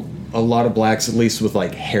know a lot of blacks, at least with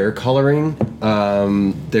hair coloring.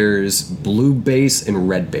 There's blue base and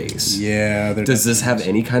red base. Yeah. Does this have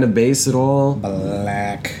any kind of base at all?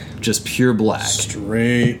 Black. just pure black.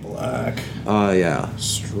 Straight black. Yeah.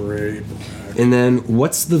 Straight black. And then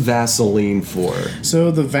what's the Vaseline for?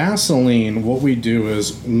 So the Vaseline, what we do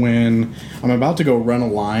is when I'm about to go run a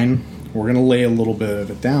line, we're going to lay a little bit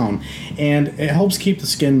of it down. And it helps keep the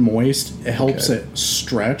skin moist. It helps it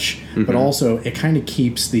stretch. But also, it kind of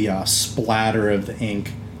keeps the splatter of the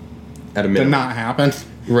ink At a to minimum. not happen.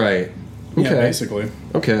 Right. Okay. Yeah, basically.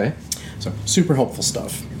 Okay. So, super helpful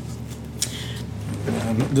stuff.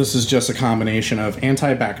 This is just a combination of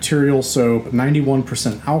antibacterial soap,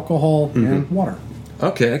 91% alcohol, and water.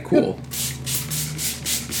 Okay, cool.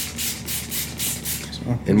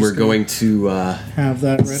 So And we're going to have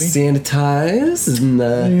that ready. sanitize and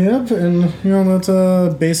Yep, and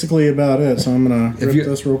that's basically about it. So I'm gonna rip you-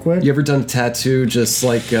 this real quick. you ever done a tattoo just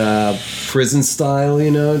like prison style,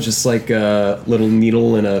 just like a little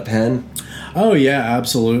needle and a pen? Oh yeah,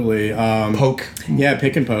 absolutely. Poke. Yeah,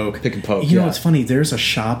 pick and poke. Pick and poke, You know yeah. what's funny? There's a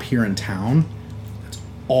shop here in town. That's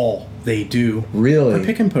all they do. Really? Are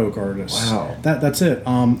pick and poke artists. Wow. That's it.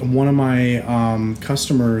 One of my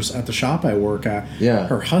customers at the shop I work at. Yeah.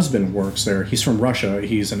 Her husband works there. He's from Russia.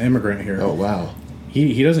 He's an immigrant here. Oh, wow.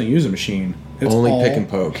 He doesn't use a machine. It's Only all pick and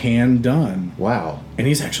poke. hand done. Wow. And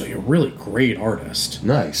he's actually a really great artist.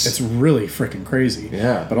 Nice. It's really freaking crazy.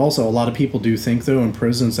 Yeah. But also, a lot of people do think, though, in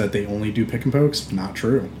prisons that they only do pick and pokes. Not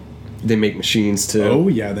true. They make machines too. Oh,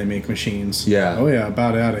 yeah, they make machines. Yeah. Oh, yeah,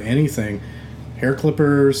 about out of anything. Hair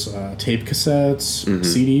clippers, tape cassettes, Mm-hmm.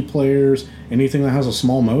 CD players, anything that has a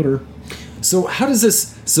small motor. So how does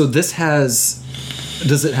this? So this has.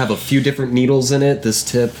 Does it have a few different needles in it? This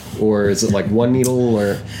tip, or is it like one needle,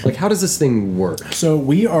 or like how does this thing work? So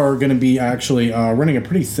we are going to be actually running a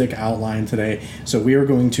pretty thick outline today. So we are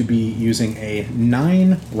going to be using a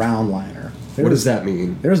 9 round liner. What does that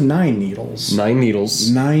mean? There's 9 needles. 9 needles.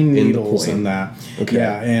 9 in the needles point. in that. Okay.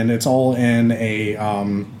 Yeah, and it's all in a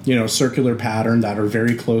circular pattern that are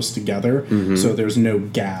very close together. So there's no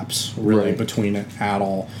gaps really Right. between it at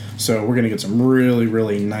all. So we're gonna get some really,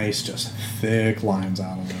 really nice, just thick lines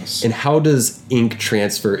out of this. And how does ink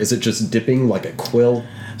transfer? Is it just dipping like a quill?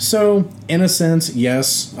 So, in a sense,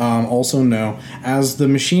 yes. Also, no. As the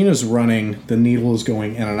machine is running, the needle is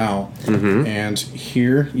going in and out. And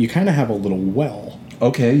here, you kind of have a little well.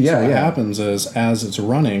 Okay, yeah, So what yeah. happens is, as it's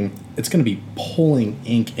running, it's going to be pulling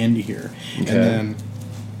ink into here. Okay. And then,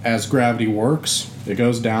 as gravity works, it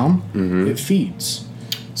goes down, Mm-hmm. it feeds.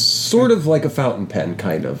 Sort of like a fountain pen,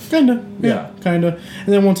 kind of. Kinda. Yeah. Kinda. And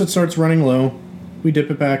then once it starts running low, we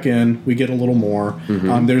dip it back in, we get a little more.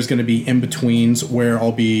 There's going to be in-betweens where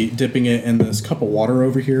I'll be dipping it in this cup of water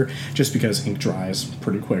over here just because ink dries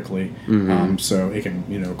pretty quickly. So it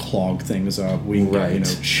can, clog things up. We can Right.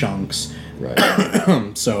 get, chunks.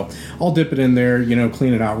 Right. So I'll dip it in there,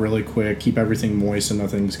 clean it out really quick, keep everything moist and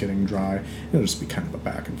nothing's getting dry. It'll just be kind of a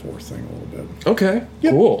back and forth thing a little bit. Okay.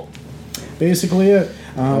 Cool. Basically it.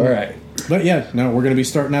 All right. But yeah, no, we're going to be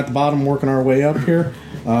starting at the bottom, working our way up here.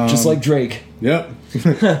 Just like Drake. Yep.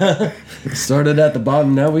 Started at the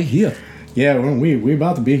bottom, now we here. Yeah, we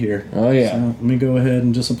about to be here. Oh, yeah. So let me go ahead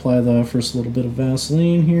and just apply the first little bit of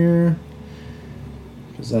Vaseline here.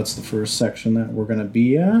 Because that's the first section that we're going to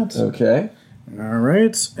be at. Okay. All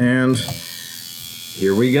right. And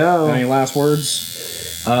Here we go. any last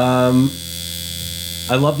words?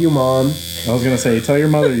 I love you, Mom. I was going to say, tell your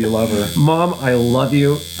mother you love her. Mom, I love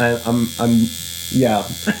you. Yeah.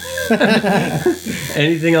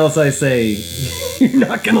 Anything else I say, you're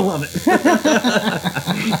not gonna love it.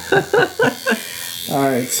 All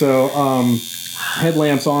right. So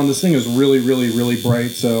headlamps on. This thing is really, really, really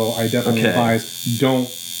bright. So I definitely Okay. advise don't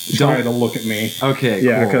try to look at me. Okay,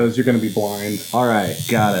 Yeah, cool. because you're going to be blind. All right,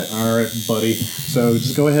 got it. All right, buddy. So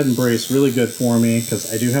just go ahead and brace really good for me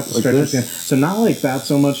because I do have to Like stretch this? this in. So not like that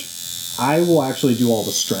so much. I will actually do all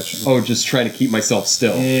the stretching. Oh, just try to keep myself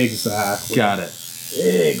still. Exactly. Got it.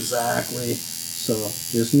 Exactly. So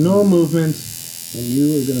there's no movement, and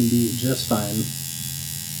you are going to be just fine.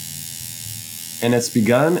 And it's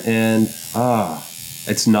begun, and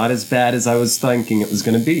it's not as bad as I was thinking it was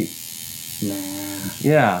gonna be. Nah.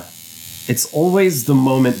 Yeah. It's always the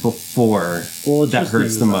moment before Well, it's that just the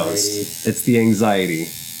hurts the anxiety. most. It's the anxiety.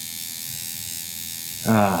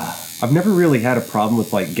 I've never really had a problem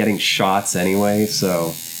with like getting shots anyway, so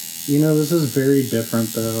This is very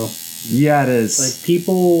different though. yeah, it is. Like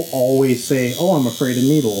people always say, "Oh, I'm afraid of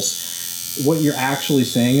needles." What you're actually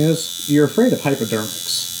saying is you're afraid of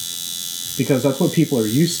hypodermics because that's what people are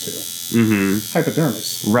used to.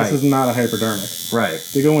 Hypodermics. Right. This is not a hypodermic. Right.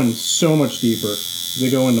 They go in so much deeper. They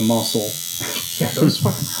go into muscle. Yeah, those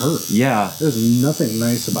fucking hurt. Yeah. There's nothing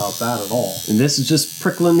nice about that at all. And this is just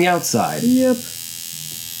prickling the outside. Yep.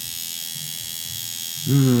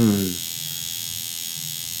 And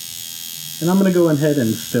I'm going to go ahead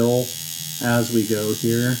and fill as we go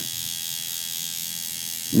here.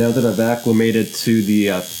 Now that I've acclimated to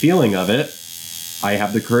the feeling of it, I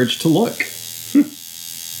have the courage to look.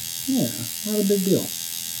 Yeah, not a big deal.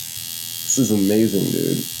 This is amazing,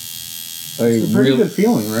 dude. It's a pretty good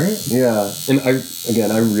feeling, right? Yeah, and I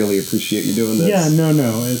really appreciate you doing this. Yeah,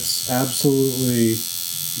 no, it's absolutely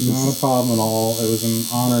not a problem at all. It was an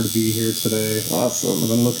honor to be here today. Awesome. I've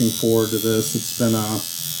been looking forward to this. It's been a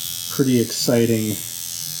pretty exciting,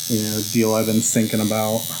 deal I've been thinking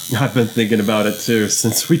about. I've been thinking about it too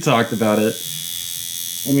since we talked about it.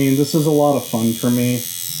 I mean, this is a lot of fun for me.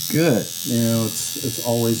 Good. It's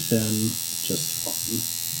always been just fun.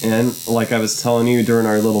 And like I was telling you during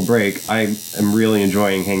our little break, I am really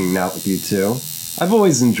enjoying hanging out with you too. I've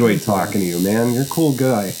always enjoyed talking to you, man. You're a cool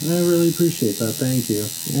guy. I really appreciate that. Thank you.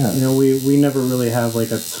 Yeah. We never really have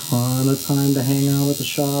like a ton of time to hang out at the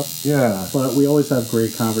shop. Yeah. But we always have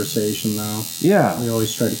great conversation though. Yeah. We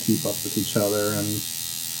always try to keep up with each other, and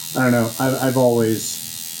I don't know. I've always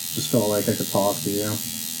just felt like I could talk to you.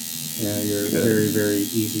 You're a very, very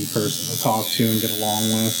easy person to talk to and get along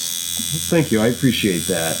with. Thank you. I appreciate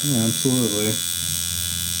that. Yeah, absolutely.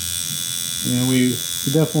 We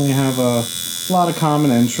definitely have a lot of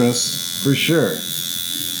common interests. For sure.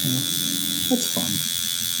 That's fun.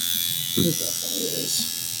 It definitely is.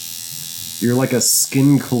 You're like a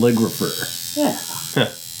skin calligrapher. Yeah.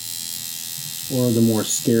 Or the more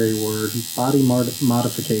scary word, body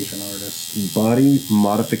modification artist. Body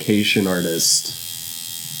modification artist.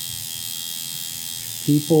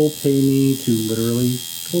 People pay me to literally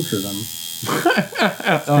torture them.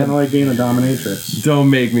 It's kind of like being a dominatrix. Don't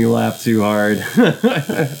make me laugh too hard.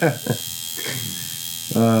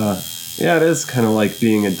 Yeah, it is kind of like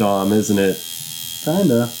being a dom, isn't it?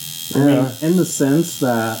 Kinda. I mean, in the sense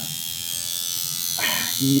that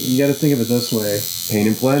you got to think of it this way. Pain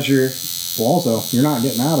and pleasure. Well, also, you're not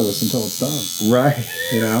getting out of this until it's done. Right.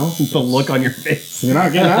 The look on your face. You're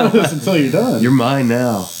not getting out of this until you're done. You're mine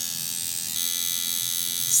now.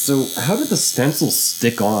 So, how did the stencil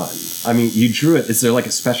stick on? I mean, you drew it. Is there like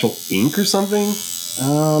a special ink or something?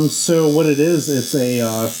 So what it is, it's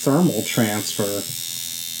a thermal transfer.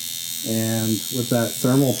 And with that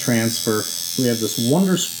thermal transfer, we have this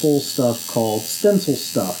wonderful stuff called stencil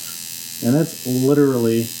stuff. And that's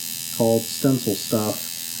literally called stencil stuff.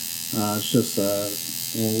 It's just,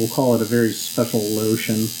 we'll call it a very special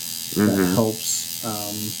lotion that helps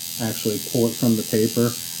actually pull it from the paper.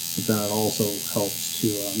 But then it also helps to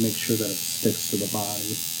make sure that it sticks to the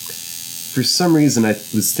body. For some reason, I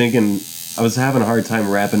was having a hard time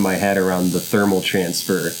wrapping my head around the thermal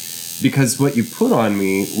transfer, because what you put on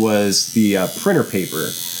me was the printer paper.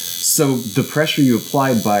 So the pressure you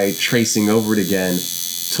applied by tracing over it again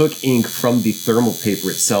took ink from the thermal paper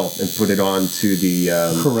itself and put it onto the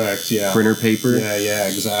correct, yeah, printer paper. Yeah,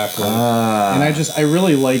 exactly. And I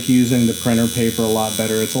really like using the printer paper a lot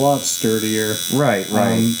better. It's a lot sturdier. Right.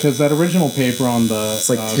 Because that original paper on it's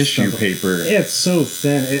like tissue paper. It's so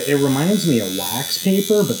thin. It reminds me of wax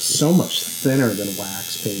paper, but so much thinner than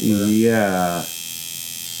wax paper. Yeah.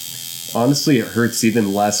 Honestly, it hurts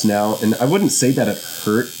even less now, and I wouldn't say that it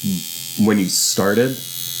hurt when you started.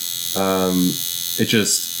 It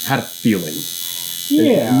just had a feeling.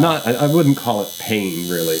 Yeah. I wouldn't call it pain,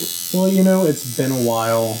 really. Well, it's been a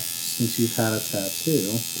while since you've had a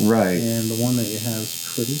tattoo. Right. And the one that you have is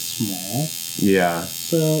pretty small. Yeah.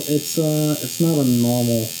 So it's not a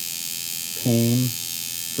normal pain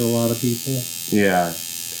for a lot of people. Yeah.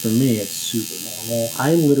 For me, it's super normal.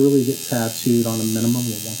 I literally get tattooed on a minimum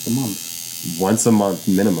of once a month. Once a month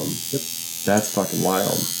minimum? Yep. That's fucking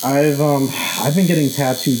wild. I've been getting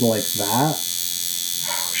tattooed like that.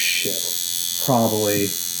 Oh shit. Probably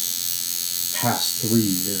past 3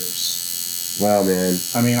 years. Wow, man.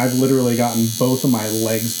 I mean, I've literally gotten both of my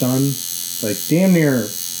legs done, like damn near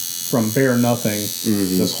from bare nothing.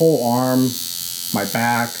 Mm-hmm. This whole arm, my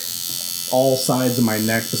back, all sides of my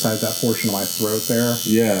neck besides that portion of my throat there.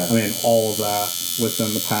 Yeah. I mean, all of that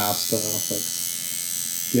within the past,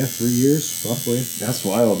 3 years, roughly. That's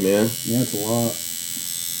wild, man. Yeah, it's a lot.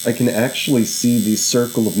 I can actually see the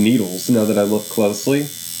circle of needles now that I look closely.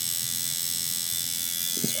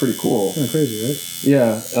 It's pretty cool. Kind of crazy, right?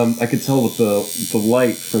 Yeah, I could tell with the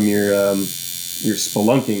light from your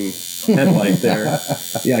spelunking headlight there.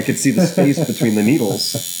 Yeah, I could see the space between the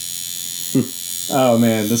needles. Oh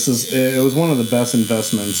man, it was one of the best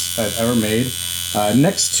investments I've ever made.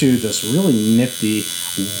 Next to this really nifty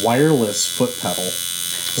wireless foot pedal.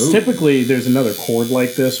 Typically, there's another cord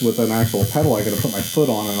like this with an actual pedal I gotta put my foot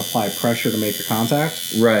on and apply pressure to make a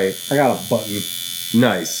contact. Right. I got a button.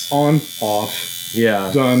 Nice. On, off.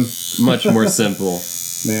 Yeah. Done. Much more simple.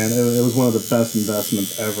 Man, it was one of the best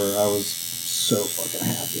investments ever. I was so fucking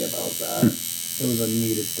happy about that. It was a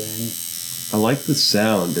needed thing. I like the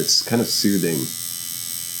sound. It's kind of soothing.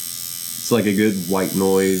 It's like a good white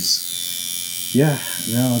noise. Yeah,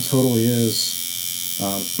 no, it totally is.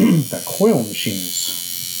 That coil machine is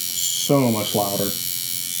so much louder.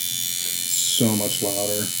 So much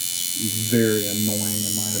louder. It's very annoying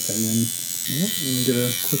in my opinion. Yep, let me get a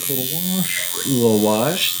quick little wash. A little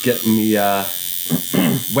wash. Getting the,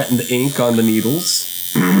 wetting the ink on the needles.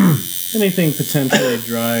 Anything potentially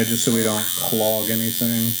dry just so we don't clog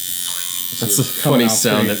anything. That's a funny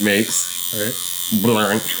sound it makes. Right?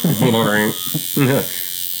 Blurring. Blurring.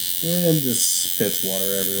 And just spits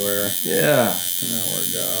water everywhere. Yeah. There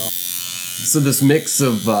we go. So this mix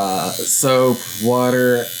of soap,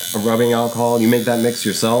 water, rubbing alcohol, you make that mix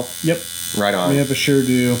yourself? Yep. Right on. Yeah, for sure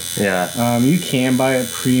do. Yeah. You can buy it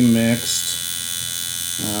pre-mixed.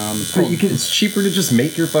 But it's cheaper to just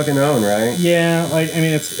make your fucking own, right? Yeah, like I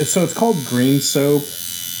mean, it's called green soap.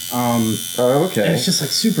 Oh, okay. And it's just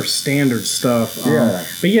like super standard stuff. Yeah.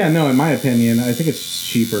 But yeah, no, in my opinion, I think it's just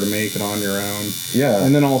cheaper to make it on your own. Yeah.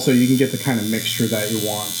 And then also you can get the kind of mixture that you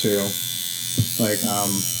want to. Like,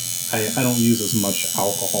 I don't use as much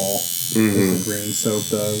alcohol as the green soap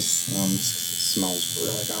does. It smells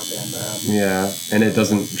really goddamn bad. Yeah, and it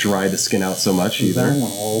doesn't dry the skin out so much either. That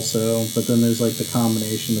one also, but then there's like the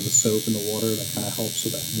combination of the soap and the water that kind of helps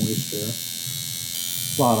with that moisture.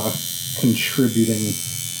 A lot of contributing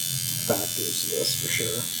factors to this for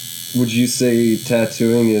sure. Would you say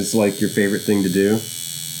tattooing is like your favorite thing to do?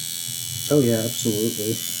 Oh yeah,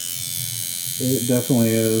 absolutely. It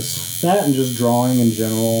definitely is. That and just drawing in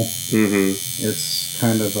general. Mm-hmm. It's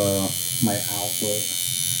kind of my outlet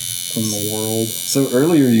from the world. So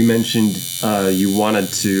earlier you mentioned you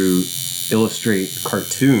wanted to illustrate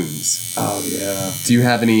cartoons. Oh yeah. Do you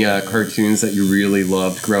have any cartoons that you really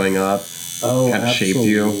loved growing up? Oh, kind of shaped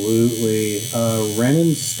you? Absolutely. Ren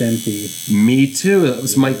and Stimpy. Me too. That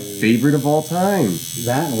was my favorite of all time.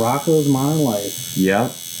 That and Rocko's Modern Life. Yeah.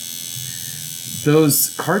 Those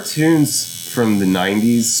cartoons from the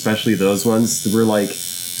 90s, especially those ones, were like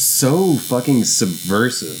so fucking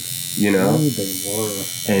subversive, you know? Oh, they were.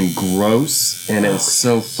 And gross, and it's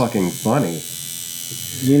so fucking funny.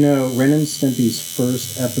 You know, Ren and Stimpy's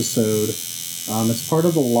first episode, it's part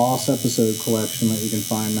of the Lost episode collection that you can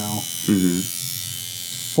find now. Mm-hmm.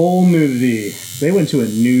 Full nudity. They went to a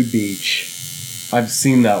nude beach. I've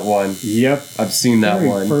seen that one. Yep. I've seen that Very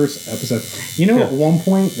one. First episode. You know, at one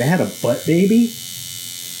point, they had a butt baby?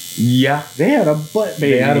 Yeah. They had a butt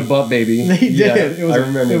baby. They had a butt baby. They did. Yeah, It was I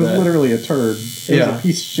remember It was that. literally a turd. It was a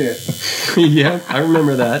piece of shit. Yeah, I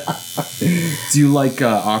remember that. Do you like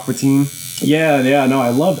Aqua Teen? Yeah, no, I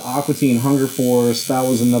loved Aqua Teen, Hunger Force. That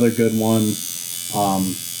was another good one.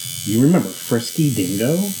 You remember Frisky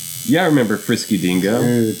Dingo? Yeah, I remember Frisky Dingo.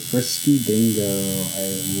 Dude, Frisky Dingo.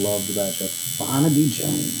 I loved that show. Barnaby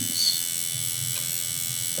Jones.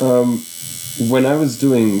 When I was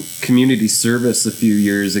doing community service a few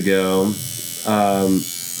years ago, oh,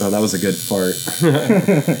 that was a good fart.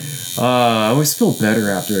 I always feel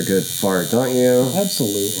better after a good fart, don't you?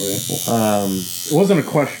 Absolutely. It wasn't a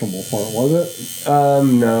questionable fart, was it?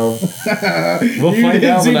 No. We'll find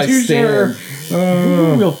out when I stand.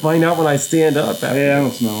 We'll find out when I stand up. After. Yeah, I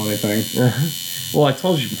don't smell anything. Well, I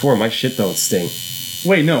told you before, my shit don't stink.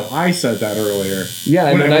 Wait, no, I said that earlier. Yeah,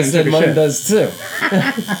 and then I said took a mine shit. does too.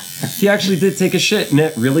 He actually did take a shit, and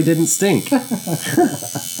it really didn't stink.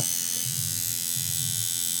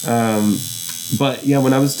 But yeah,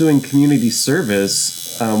 when I was doing community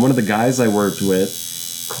service, one of the guys I worked with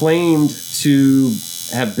claimed to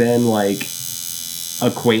have been like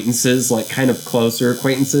acquaintances, like kind of closer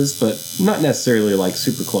acquaintances, but not necessarily like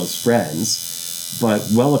super close friends, but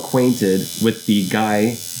well acquainted with the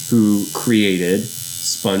guy who created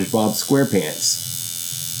SpongeBob SquarePants.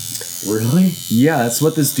 Really? Yeah, that's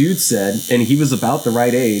what this dude said, and he was about the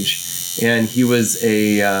right age, and he was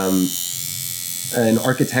an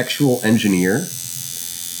architectural engineer,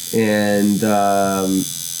 and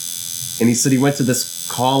he said he went to this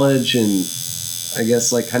college in, I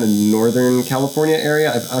guess, like kind of Northern California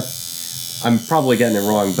area. I'm probably getting it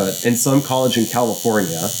wrong, but in some college in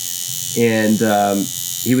California, and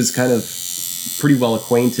he was kind of pretty well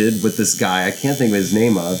acquainted with this guy. I can't think of his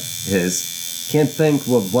name Can't think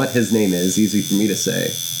of what his name is. Easy for me to say.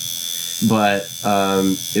 But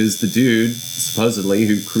it was the dude, supposedly,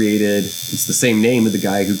 who created... It's the same name of the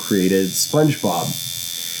guy who created SpongeBob.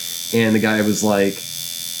 And the guy was like...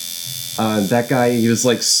 that guy, he was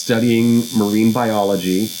like studying marine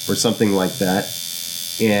biology or something like that.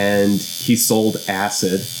 And he sold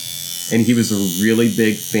acid. and he was a really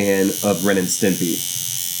big fan of Ren and Stimpy.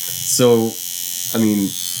 So, I mean,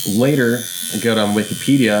 later I got on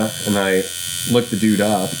Wikipedia and I looked the dude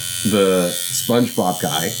up, the SpongeBob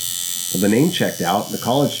guy. Well, the name checked out, the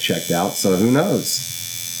college checked out, so who knows?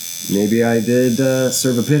 Maybe I did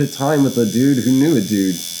serve a bit of time with a dude who knew a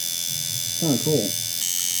dude. Oh, cool.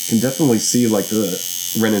 Can definitely see like the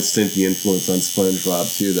Ren and Stimpy influence on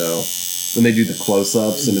SpongeBob too, though. When they do the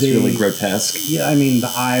close-ups and it's really grotesque. Yeah, I mean, the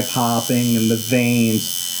eye popping and the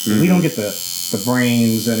veins. We don't get the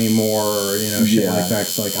brains anymore, or, shit like that.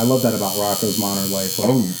 So, like, I love that about Rocko's Modern Life.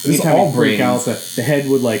 Like, anytime all you break brains. out, the head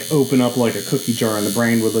would, like, open up like a cookie jar, and the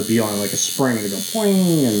brain would be on, like, a spring, and it'd go,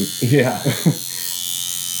 poing, and... Yeah.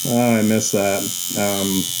 Oh, I miss that.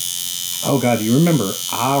 Oh, God, do you remember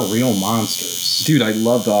Ah Real Monsters? Dude, I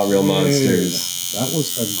loved All Real Monsters. That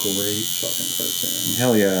was a great fucking cartoon.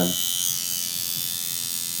 Hell yeah.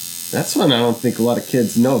 That's one I don't think a lot of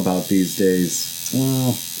kids know about these days.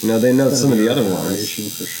 Well, They know some of the other ones.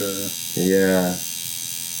 For sure. Yeah.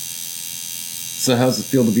 So how's it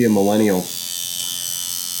feel to be a millennial?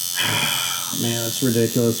 Man, it's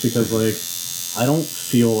ridiculous because, like, I don't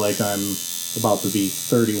feel like I'm about to be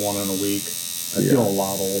 31 in a week. I feel a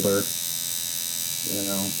lot older.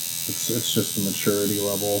 It's just the maturity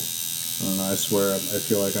level. And I swear, I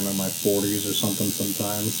feel like I'm in my 40s or something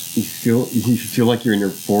sometimes. You feel like you're in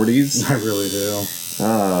your 40s? I really do.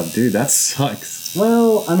 Ah, dude, that sucks.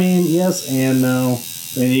 Well, I mean, yes and no.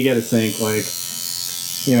 I mean, you got to think, like,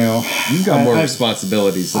 You've got more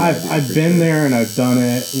responsibilities than I do, I've for been sure. there and I've done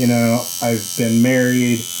it. I've been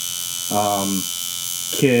married,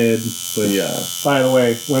 kid. But Yeah. by the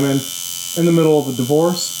way, women in the middle of a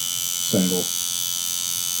divorce, single.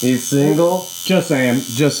 He's single, Just saying.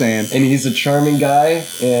 and he's a charming guy,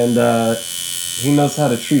 and he knows how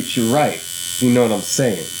to treat you right. You know what I'm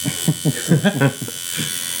saying?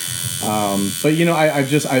 But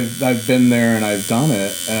I've been there and I've done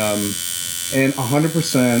it, and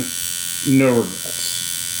 100% no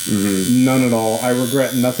regrets. Mm-hmm. None at all. I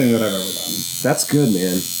regret nothing that I've ever done. That's good,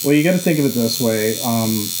 man. Well, you got to think of it this way.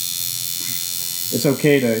 It's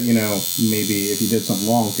okay to, maybe if you did something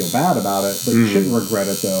wrong, feel bad about it, but you shouldn't regret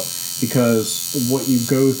it, though, because what you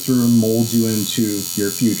go through molds you into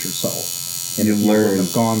your future self. And You if learn. you wouldn't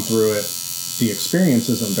have gone through it, the experience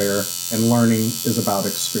isn't there, and learning is about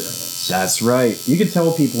experience. That's right. You can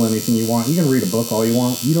tell people anything you want. You can read a book all you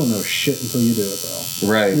want. You don't know shit until you do it,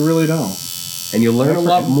 though. Right. You really don't. And you learn a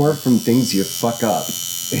lot more from things you fuck up.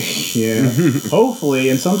 Yeah. Hopefully,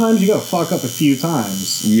 and sometimes you gotta fuck up a few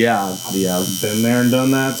times. Yeah. Been there and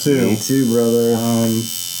done that, too. Me too, brother.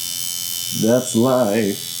 That's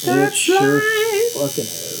life. It sure fucking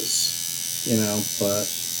is. But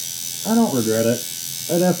I don't regret it.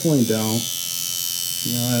 I definitely don't.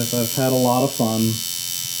 I've had a lot of fun.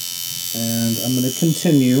 And I'm going to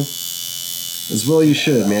continue. As well you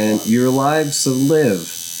should, man. You're alive, so live.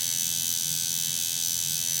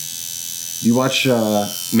 Do you watch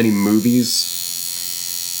many movies?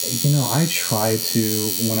 I try to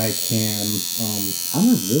when I can. I'm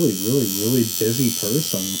a really, really, really busy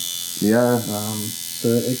person. Yeah. So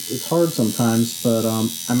it's hard sometimes, but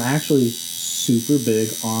I'm actually super big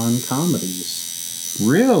on comedies.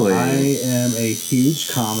 Really? I am a huge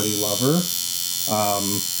comedy lover.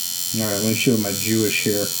 All right, let me show my Jewish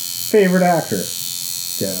here. Favorite actor?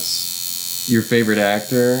 Guess. Your favorite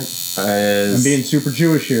actor is... I'm being super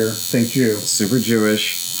Jewish here. Think Jew. super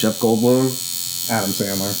Jewish. Jeff Goldblum? Adam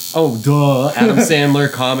Sandler. Oh, duh. Adam Sandler,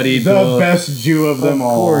 comedy. The duh. best Jew of them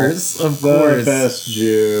all. Of The course. best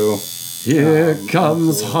Jew. Here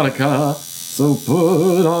comes Hanukkah, so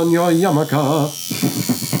put on your yarmulke.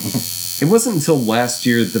 It wasn't until last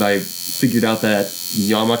year that I figured out that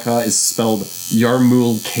yarmulke is spelled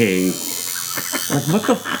Yarmulke. Like,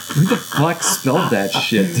 who the fuck spelled that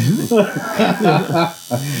shit?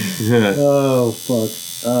 Oh, fuck.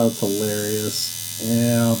 Oh, it's hilarious.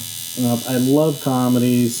 Yeah. I love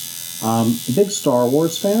comedies. Big Star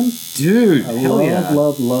Wars fan. Dude, I hell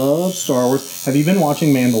love Star Wars. Have you been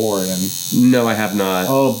watching Mandalorian? No, I have not.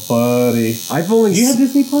 Oh, buddy. I've only... Do you have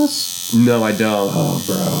Disney Plus? No, I don't. Oh,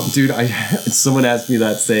 bro. Dude, someone asked me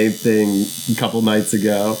that same thing a couple nights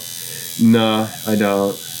ago. No, I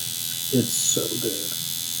don't. It's so good.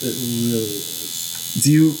 It really is.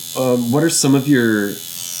 Do you, what are some of your,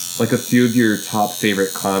 like a few of your top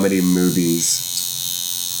favorite comedy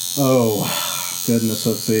movies? Oh, goodness,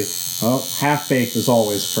 let's see. Well, Half-Baked is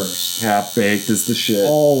always first. Half-Baked is the shit.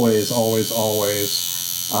 Always.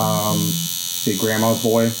 See, Grandma's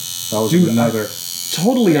Boy. That was another...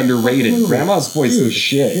 Totally underrated. Grandma's Boy's the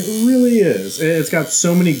shit. It really is. It's got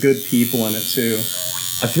so many good people in it, too.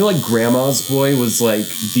 I feel like Grandma's Boy was like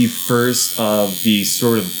the first of the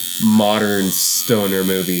sort of modern stoner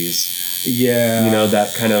movies. Yeah. You know,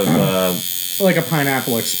 that kind of like a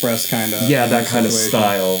Pineapple Express kind of. yeah, that kind of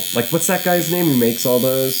style. Like, what's that guy's name who makes all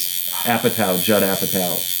those? Apatow, Judd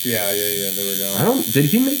Apatow. Yeah. There we go. Did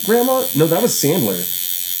he make Grandma? No, that was Sandler.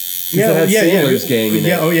 Yeah, that had Sandler's gang in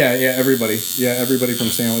it. Oh yeah, everybody. Yeah, everybody from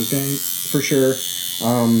Sandler's gang for sure.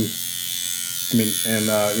 I mean, and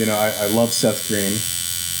you know, I love Seth Green.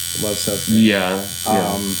 Yeah.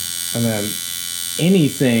 And then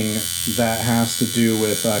anything that has to do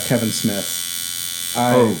with Kevin Smith.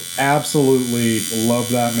 I absolutely love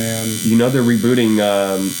that man. You know they're rebooting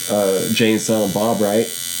Jay and Silent Bob, right?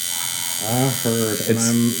 I heard, and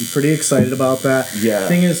I'm pretty excited about that. Yeah.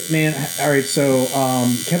 Thing is, man, all right, so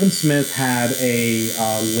Kevin Smith had a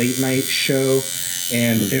late night show,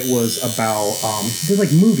 and it was about, he did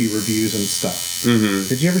like movie reviews and stuff. Mm-hmm.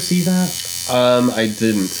 Did you ever see that? I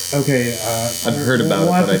didn't. Okay. I've heard about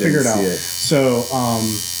it, but I didn't see it. So,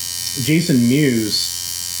 Jason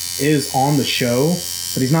Mewes is on the show,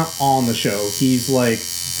 but he's not on the show. He's like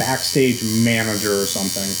backstage manager or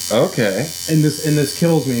something. Okay. And this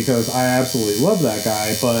kills me because I absolutely love that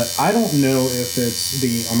guy, but I don't know if it's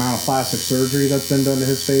the amount of plastic surgery that's been done to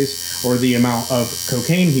his face or the amount of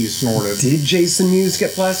cocaine he's snorted. Did Jason Mewes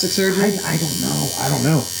get plastic surgery? I don't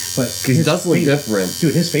know. But he does look different.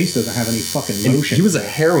 Dude, his face doesn't have any fucking motion. He was a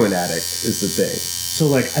heroin addict, is the thing. So,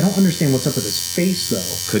 like, I don't understand what's up with his face,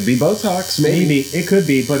 though. Could be Botox, maybe. It could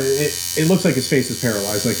be, but it looks like his face is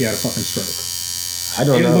paralyzed, like he had a fucking stroke. I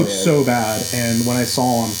don't know. It looks so bad, and when I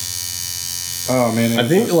saw him, oh man! I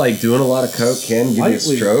think like doing a lot of coke can give you a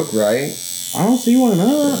stroke, right? I don't see why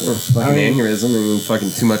not. Or fucking aneurysm and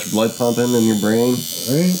fucking too much blood pumping in your brain.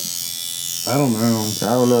 Right? I don't know.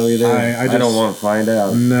 I don't know either. I don't want to find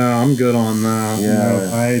out. No, I'm good on that. Yeah,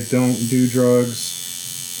 no, I don't do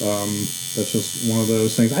drugs. That's just one of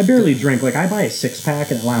those things. I barely drink. Like I buy a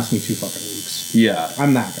 6-pack and it lasts me 2 fucking weeks. Yeah,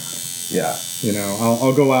 I'm that guy. Yeah. You know,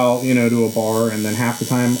 I'll go out, you know, to a bar, and then half the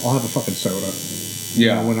time I'll have a fucking soda.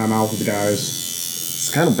 Yeah. You know, when I'm out with the guys.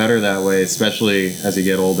 It's kind of better that way, especially as you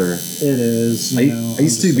get older. It is. I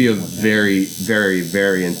used to be a very, very,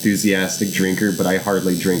 very enthusiastic drinker, but I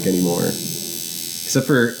hardly drink anymore. Except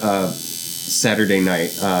for Saturday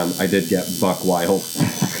night, I did get buck wild.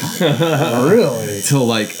 Really? Till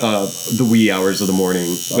like the wee hours of the morning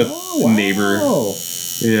with neighbor.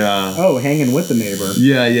 Yeah. Oh, hanging with the neighbor.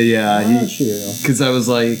 Yeah. Because I was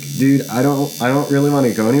like, dude, I don't really want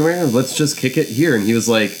to go anywhere. Let's just kick it here. And he was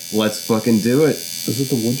like, let's fucking do it. Is it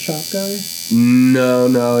the wood shop guy?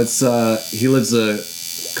 No. It's he lives a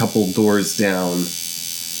couple doors down.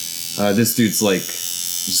 This dude's like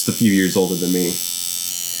just a few years older than me.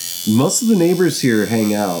 Most of the neighbors here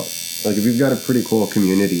hang out. Like, we've got a pretty cool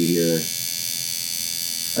community here.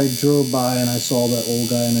 I drove by and I saw that old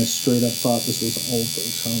guy and I straight up thought this was an old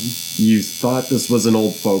folks home. You thought this was an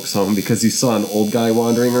old folks home because you saw an old guy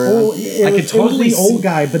wandering around? Oh, it was the old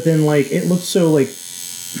guy, but then like it looked so like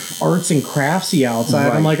arts and craftsy outside.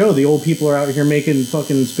 Right. I'm like, oh, the old people are out here making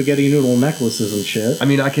fucking spaghetti noodle necklaces and shit. I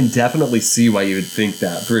mean, I can definitely see why you would think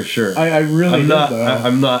that for sure. I really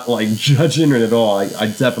I'm not like judging it at all. I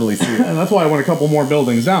definitely see it. And that's why I went a couple more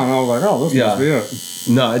buildings down. I was like, oh, this must be it.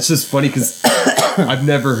 No, it's just funny because I've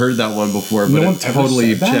never heard that one before, but it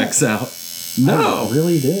totally checks out. No, I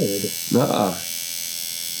really did. No,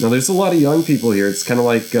 there's a lot of young people here. It's kind of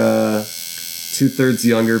like 2/3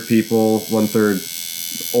 younger people,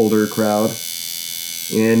 1/3 older crowd.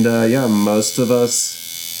 And yeah, most of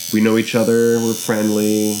us, we know each other, we're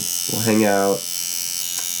friendly, we'll hang out.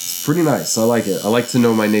 It's pretty nice. I like it. I like to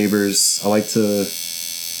know my neighbors. I like to,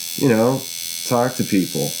 talk to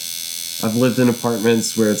people. I've lived in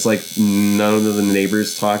apartments where it's like none of the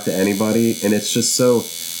neighbors talk to anybody, and it's just so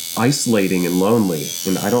isolating and lonely.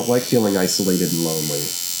 And I don't like feeling isolated and lonely.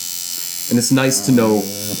 And it's nice to know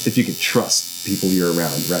if you can trust people you're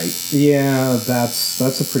around, right? Yeah,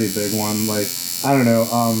 that's a pretty big one. Like, I don't know.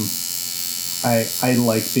 I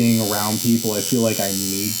like being around people. I feel like I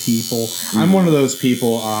need people. Mm-hmm. I'm one of those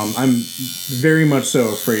people. I'm very much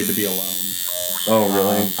so afraid to be alone. Oh,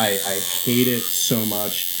 really? I hate it so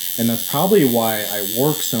much. And that's probably why I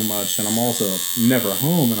work so much, and I'm also never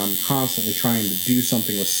home, and I'm constantly trying to do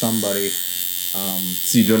something with somebody.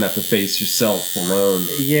 So you don't have to face yourself alone.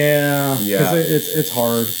 Yeah. Because it's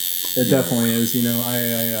hard. It definitely is.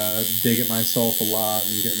 I dig at myself a lot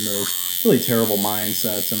and get in those really terrible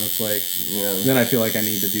mindsets, and it's like, then I feel like I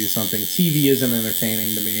need to do something. TV isn't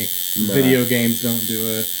entertaining to me. No. Video games don't do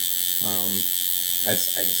it. I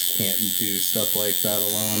just can't do stuff like that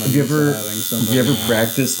alone. Have you ever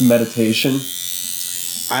practiced meditation?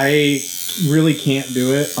 I really can't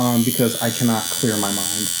do it because I cannot clear my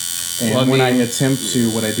mind. And Well, I when I mean- attempt to,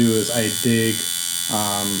 what I do is I dig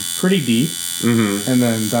pretty deep, and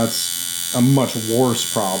then that's a much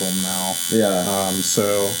worse problem now. Yeah.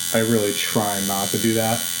 So I really try not to do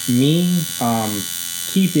that. Me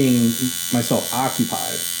keeping myself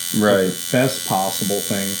occupied, Right. is the best possible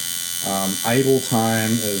thing. Idle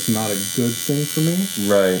time is not a good thing for me.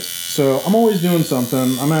 Right. So I'm always doing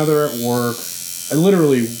something. I'm either at work. I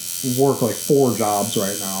literally work like 4 jobs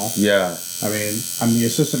right now. Yeah. I mean, I'm the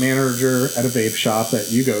assistant manager at a vape shop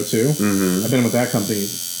that you go to. Mm-hmm. I've been with that company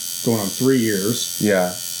going on 3 years.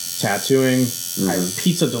 Yeah. Tattooing. I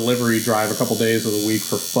pizza delivery drive a couple days of the week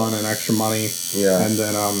for fun and extra money. Yeah. And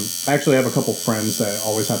then I actually have a couple friends that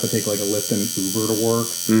always have to take like a Lyft and Uber to work.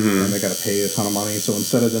 Mm-hmm. And they got to pay a ton of money. So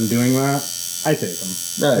instead of them doing that, I take them.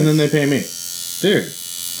 Nice. And then they pay me. Dude.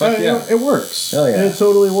 Fuck yeah. It works. Hell yeah. It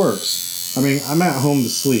totally works. I mean, I'm at home to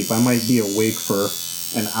sleep. I might be awake for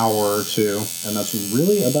an hour or two, and that's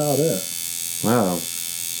really about it. Wow.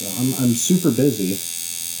 So I'm super busy.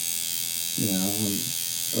 You know, and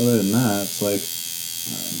other than that, it's like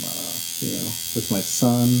I'm with my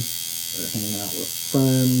son, or hanging out with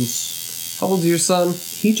friends. How old is your son?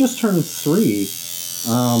 He just turned 3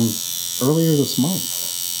 earlier this month.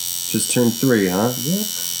 Just turned 3, huh? Yep.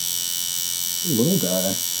 Little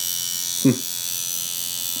guy.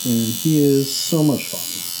 And he is so much fun.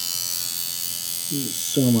 He is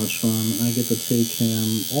so much fun. I get to take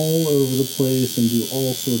him all over the place and do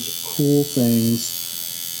all sorts of cool things.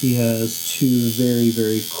 He has 2 very,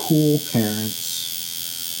 very cool parents.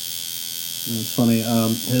 And it's funny,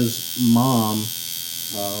 his mom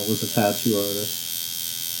was a tattoo artist,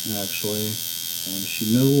 actually. And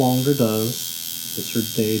she no longer does. It's her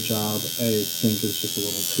day job. I think it's just a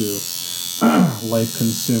little too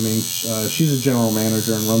life-consuming. She's a general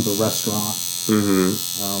manager and runs a restaurant. Mm-hmm.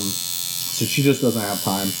 So she just doesn't have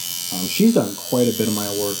time. She's done quite a bit of my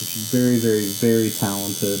work. She's very, very, very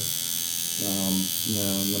talented. And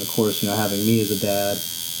then of course, having me as a dad.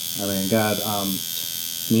 I mean, God,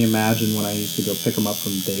 can you imagine when I used to go pick him up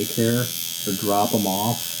from daycare or drop him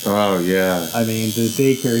off? Oh, yeah. I mean, the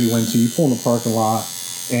daycare he went to, you pull in the parking lot,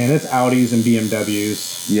 and it's Audis and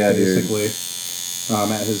BMWs, Yeah, basically,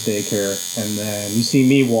 at his daycare. And then you see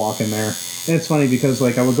me walking there. And it's funny because,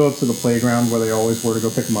 like, I would go up to the playground where they always were to go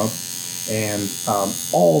pick him up, and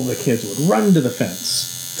all the kids would run to the fence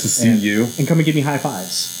To see you? and come and give me high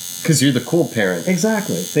fives. Because you're the cool parent.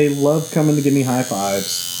 Exactly. They loved coming to give me high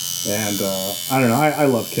fives. And I don't know. I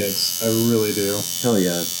love kids. I really do. Hell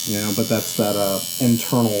yeah. But that's that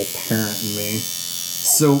internal parent in me.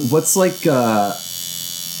 So what's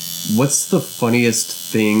what's the funniest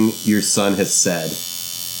thing your son has said?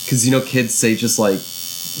 Because, kids say just like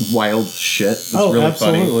wild shit. It's really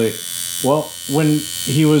absolutely. Funny. Well, when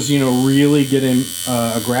he was, really getting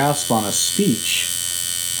a grasp on a speech,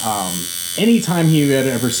 anytime he would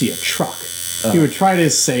ever see a truck, he would try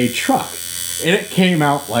to say truck. And it came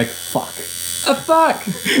out like fuck. A fuck!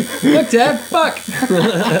 Look, Dad, fuck!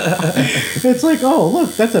 It's like, oh,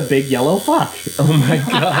 look, that's a big yellow fuck. Oh my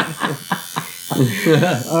god.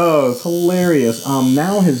 Oh, it's hilarious.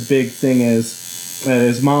 Now his big thing is,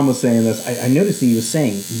 his mom was saying this, I noticed he was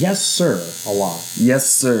saying, yes, sir, a lot. Yes,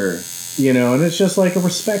 sir. And it's just like a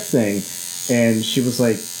respect thing. And she was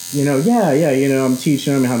like, yeah, I'm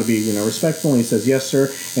teaching him how to be, respectful. And he says, yes,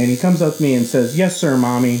 sir. And he comes up to me and says, yes, sir,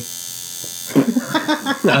 mommy.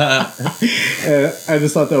 I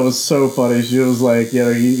just thought that was so funny. She was like,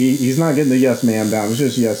 he's not getting the yes ma'am down. It's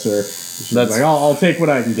just yes sir. She's like, I'll take what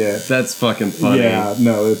I can get. That's fucking funny. Yeah,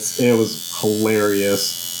 no, it was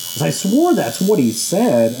hilarious. 'Cause I swore that's what he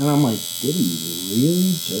said, and I'm like, did he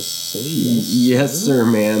really just say yes? Yes, sir,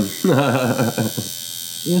 man.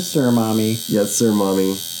 Yes, sir, mommy. Yes, sir,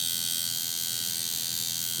 mommy.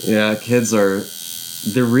 Yeah,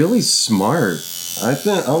 they're really smart. I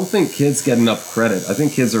don't think kids get enough credit. I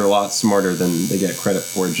think kids are a lot smarter than they get credit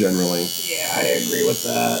for generally. Yeah, I agree with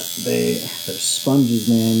that. They're sponges,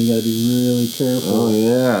 man. You gotta be really careful. Oh,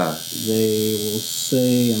 yeah. They will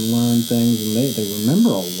say and learn things, and they remember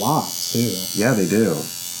a lot, too. Yeah, they do.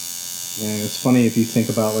 And it's funny if you think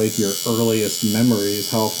about, like, your earliest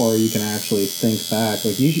memories, how far you can actually think back.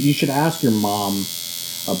 Like, you should ask your mom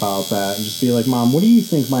about that and just be like, Mom, what do you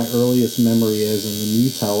think my earliest memory is? And then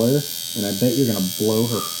you tell her, and I bet you're going to blow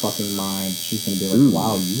her fucking mind. She's going to be like, Ooh.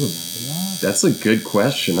 Wow, you remember that? That's a good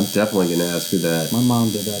question. I'm definitely going to ask her that. My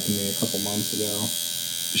mom did that to me a couple months ago.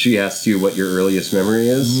 She asked you what your earliest memory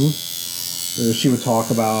is? Mm-hmm. She would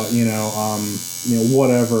talk about,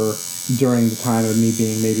 whatever during the time of me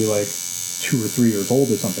being maybe like 2 or 3 years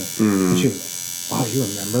old or something. Mm. And she was like, wow, you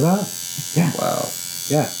remember that? Yeah. Wow.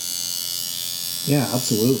 Yeah. Yeah,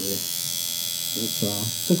 absolutely.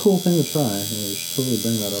 It's a cool thing to try. You should totally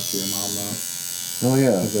bring that up to your mom, though. Oh,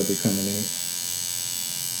 yeah. I think that'd be kind of neat.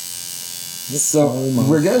 So,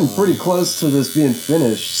 we're getting pretty close to this being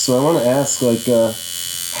finished, so I want to ask, like,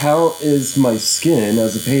 how is my skin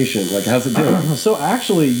as a patient? Like, how's it doing? So,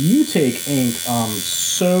 actually, you take ink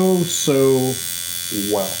so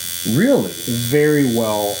well. Really? Very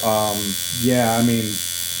well. Yeah, I mean,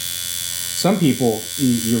 some people,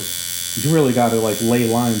 you really got to like lay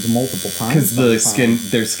lines multiple times.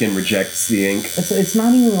 Because their skin rejects the ink. It's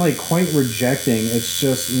not even like quite rejecting. It's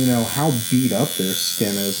just, you know, how beat up their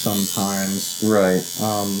skin is sometimes. Right.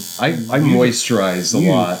 I moisturize a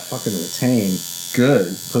lot. Fucking retain.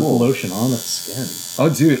 Good. Put the lotion on its skin. Oh,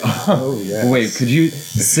 dude. Oh, yeah. Wait, could you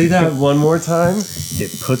say that one more time?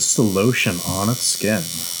 It puts the lotion on its skin.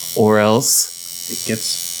 Or else it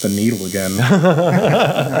gets the needle again.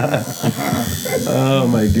 Oh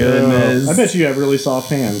my goodness. I bet you have really soft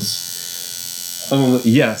hands. Oh,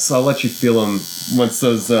 yes, I'll let you feel them once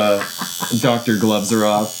those doctor gloves are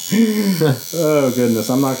off. Oh goodness,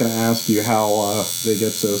 I'm not going to ask you how they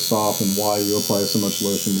get so soft and why you apply so much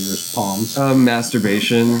lotion to your palms.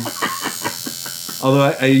 Masturbation.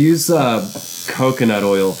 Although I use coconut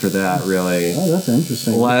oil for that, really. Oh, that's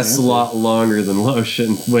interesting. Lasts a lot longer than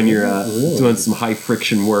lotion when you're really? doing some high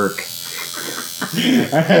friction work.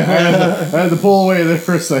 I had to pull away there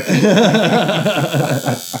for a second.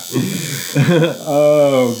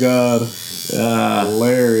 Oh, God.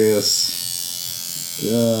 Hilarious.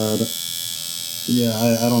 God. Yeah,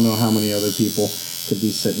 I don't know how many other people could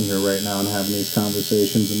be sitting here right now and having these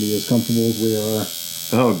conversations and be as comfortable as we are.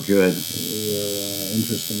 Oh, good. We are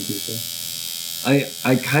interesting people. I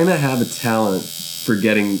kind of have a talent for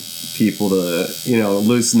getting people to,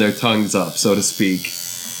 loosen their tongues up, so to speak.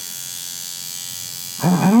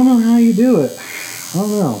 I don't know how you do it. I don't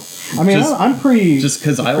know. I mean, I'm pretty... Just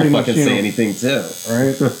because I don't fucking say anything, too.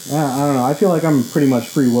 Right? I don't know. I feel like I'm pretty much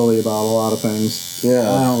free willy about a lot of things. Yeah.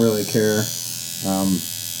 I don't really care.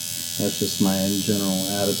 That's just my general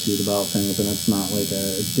attitude about things, and it's not like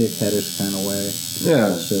a dickheadish kind of way.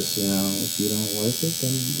 Yeah. It's just, if you don't like it, then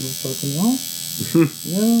you're fucking wrong. We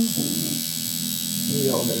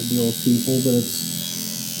all gotta deal with people, but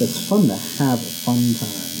it's fun to have a fun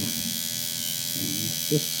time. It's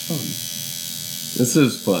just fun. This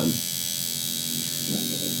is fun.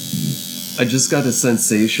 I just got a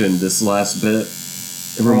sensation this last bit.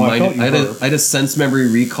 It reminded. I had a sense memory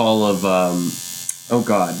recall of oh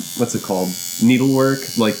god, what's it called?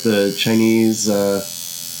 Needlework, like the Chinese.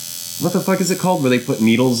 What the fuck is it called? Where they put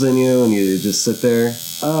needles in you and you just sit there.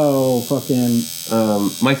 Oh, fucking.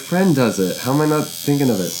 My friend does it. How am I not thinking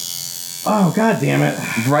of it? Oh, god damn it!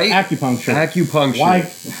 Right? Acupuncture.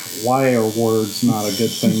 Why are words not a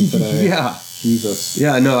good thing today? Yeah. Jesus.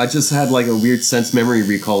 Yeah, no, I just had like a weird sense memory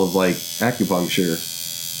recall of like acupuncture.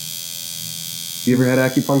 You ever had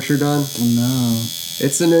acupuncture done? No.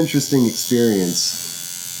 It's an interesting experience.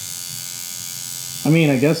 I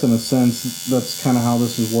mean, I guess in a sense, that's kind of how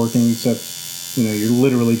this is working, except, you're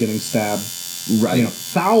literally getting stabbed, right?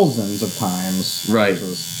 Thousands of times. Right.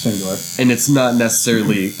 Versus singular. And it's not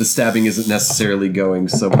necessarily, the stabbing isn't necessarily going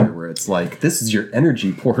somewhere where it's like, this is your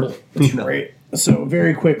energy portal. Right. So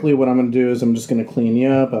very quickly, what I'm going to do is I'm just going to clean you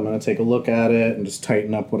up. I'm going to take a look at it and just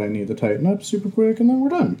tighten up what I need to tighten up super quick, and then we're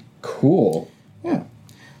done. Cool. Yeah.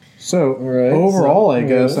 So overall, I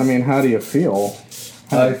guess, I mean, how do you feel?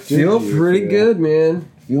 I feel pretty good, man.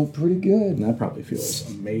 Feel pretty good. And that probably feels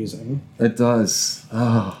amazing. It does.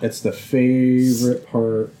 Oh. It's the favorite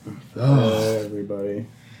part of everybody.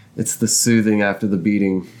 It's the soothing after the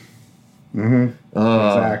beating. Mm-hmm.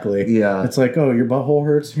 Exactly. Yeah. It's like, oh, your butthole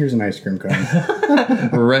hurts? Here's an ice cream cone.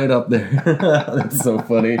 Right up there. That's so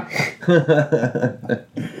funny.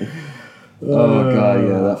 Oh, God,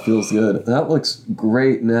 yeah, that feels good. That looks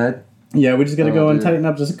great, Ned. Yeah, we just got to go and tighten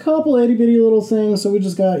up just a couple itty-bitty little things, so we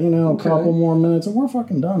just got, a couple more minutes, and we're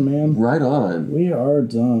fucking done, man. Right on. We are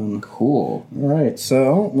done. Cool. All right,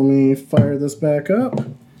 so let me fire this back up.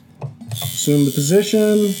 Assume the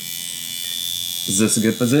position. Is this a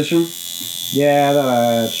good position? Yeah,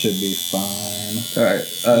 that should be fine. All right.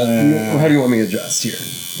 How do you want me to adjust here?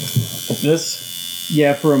 This?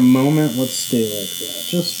 Yeah, for a moment, let's stay like that.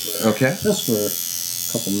 Just for a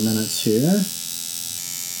couple minutes here.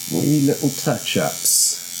 Wee little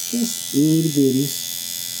touch-ups. Just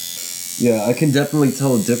itty-bitties. Yeah, I can definitely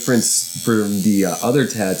tell a difference from the other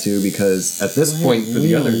tattoo because at this point for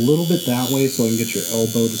the other... a little bit that way so I can get your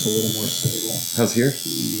elbow just a little more stable. How's here?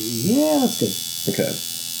 Yeah, that's good. Okay.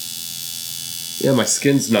 Yeah, my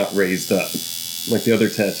skin's not raised up like the other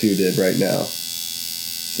tattoo did right now.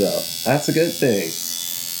 So, that's a good thing.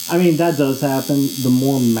 I mean, that does happen. The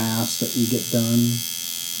more masks that you get done,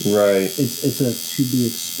 Right. it's a to be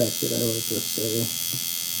expected, I like to say.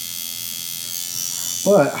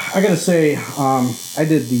 But I gotta say, I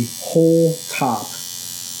did the whole top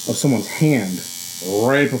of someone's hand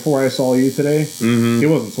right before I saw you today. Mm-hmm. He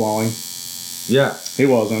wasn't swallowing. Yeah. He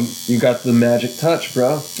wasn't. You got the magic touch,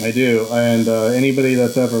 bro. I do. And anybody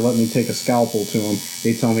that's ever let me take a scalpel to him,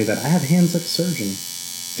 they tell me that I have hands like a surgeon.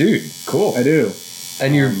 Dude, cool. I do.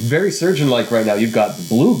 And you're very surgeon-like right now. You've got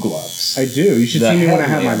blue gloves. I do. You should The see me when I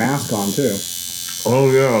have my headlamp. mask on, too. Oh,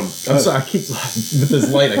 yeah. I'm sorry. I keep, with this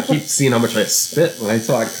light, I keep seeing how much I spit when I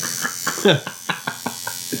talk.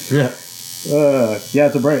 Yeah. Yeah,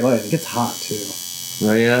 it's a bright light. It gets hot, too.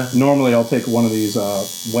 Oh, yeah? Normally, I'll take one of these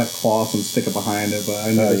wet cloths and stick it behind it, but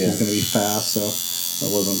I know this yeah. is going to be fast, so I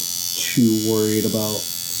wasn't too worried about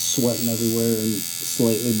sweating everywhere and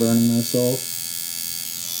slightly burning myself.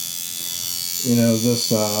 You know,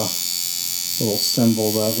 this little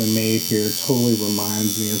symbol that we made here totally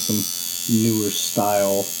reminds me of some newer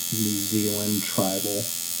style New Zealand tribal.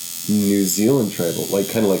 New Zealand tribal. Like,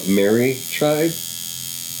 kind of like Maori tribe?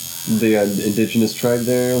 The indigenous tribe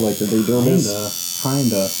there? Like, are they doing this?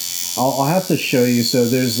 Kinda. I'll have to show you. So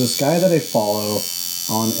there's this guy that I follow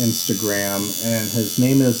on Instagram, and his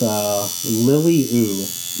name is Lily Ooh.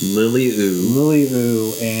 Lily Ooh. Lily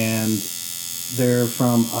Ooh, and they're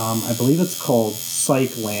from, I believe it's called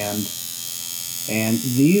Psychland, and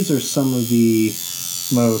these are some of the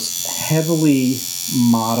most heavily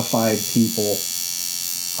modified people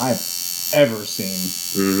I've ever seen.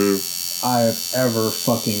 Mm-hmm. I've ever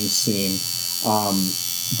fucking seen.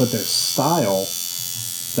 But their style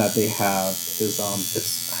that they have is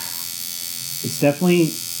it's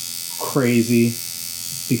definitely crazy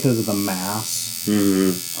because of the mass.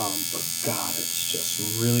 Mm-hmm. But God, it's just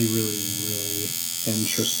really, really, really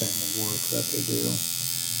interesting work that they do.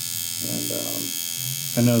 And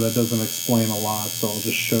I know that doesn't explain a lot, so I'll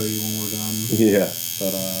just show you when we're done. Yeah.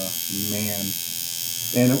 But man,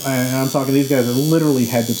 and I'm talking, these guys are literally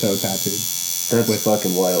head to toe tattooed. That's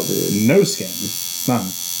fucking wild, dude. No skin, none.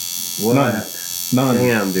 What? None.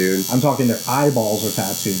 Damn, dude. I'm talking their eyeballs are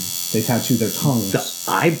tattooed. They tattoo their tongues. The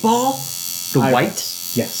eyeball? The Eyeball. white?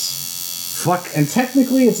 Yes. Fuck. And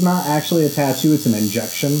technically, it's not actually a tattoo. It's an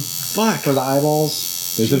injection Fuck. for the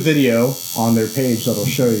eyeballs. There's a video on their page that'll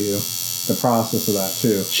show you the process of that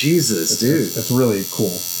too. Jesus, dude. It's really cool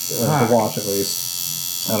to watch, at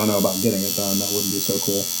least. I don't know about getting it done. That wouldn't be so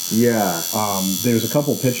cool. Yeah. There's a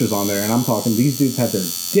couple pictures on there, and I'm talking, these dudes have their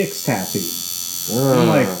dicks tattooed. I'm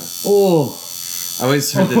like, oh. I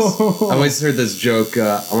always heard this joke.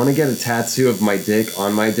 I want to get a tattoo of my dick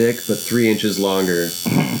on my dick, but 3 inches longer.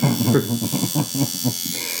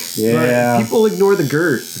 Yeah. But people ignore the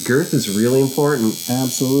girth. Girth is really important.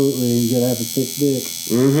 Absolutely. You gotta have a thick dick.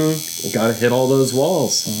 Mm-hmm. You gotta hit all those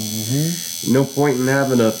walls. Mm-hmm. No point in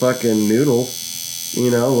having a fucking noodle.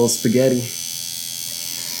 You know, a little spaghetti.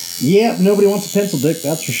 Yep, nobody wants a pencil dick,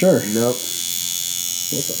 that's for sure. Nope.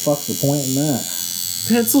 What the fuck's the point in that?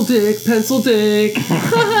 Pencil dick, pencil dick.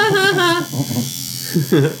 Oh,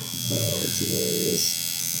 it's hilarious.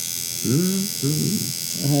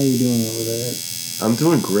 Mm-hmm. How you doing over there? I'm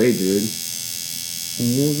doing great, dude. And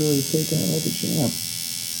you're really taking it like a champ.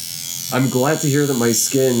 I'm glad to hear that my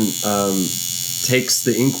skin takes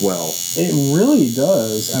the ink well. It really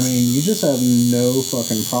does. I mean, you just have no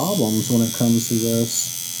fucking problems when it comes to this.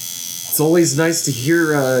 It's always nice to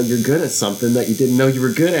hear you're good at something that you didn't know you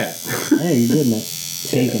were good at. Hey, you're getting it.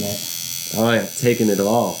 Taking it. Oh yeah, taking it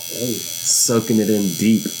all. Oh, yeah. Soaking it in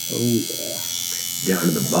deep. Oh, yeah. Down to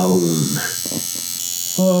the bone.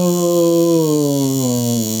 Oh.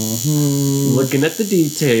 Looking at the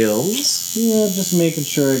details. Yeah, just making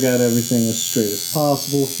sure I got everything as straight as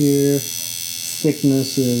possible here.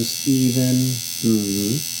 Thickness is even.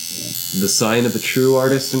 Mm-hmm. The sign of a true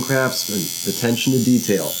artist and craftsman. Attention to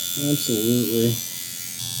detail. Absolutely.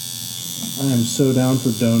 I am so down for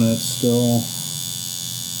donuts still.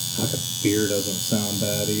 Like a beer doesn't sound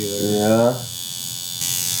bad either. Yeah.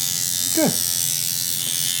 Okay.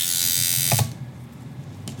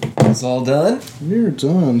 It's all done? We're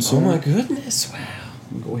done. So Oh my goodness, wow.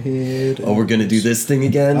 Go ahead. Oh, we're gonna do this thing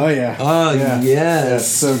again? Oh, yeah. Oh, Yeah. yes. Yeah, it's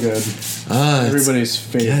so good. Ah, Everybody's it's,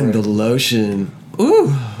 favorite. again, the lotion.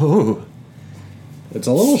 Ooh, ooh. It's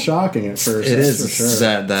a little shocking at first. It that's is. for It's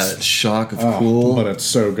sure. that shock of Oh, cool. but it's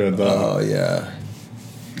so good though. Oh, yeah.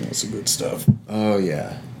 That's some good stuff. Oh,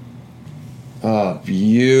 yeah. Oh,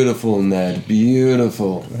 beautiful, Ned.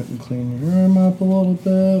 Beautiful. Go ahead and clean your room up a little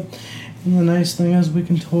bit. And the nice thing is we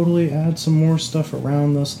can totally add some more stuff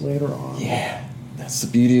around this later on. Yeah. That's the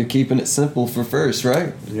beauty of keeping it simple for first,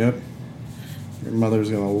 right? Yep. Your mother's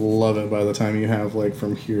going to love it by the time you have, like,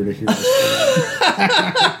 from here to here.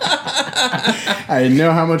 I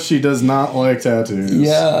know how much she does not like tattoos.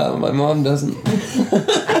 Yeah, my mom doesn't.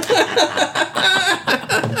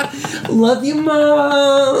 Love you,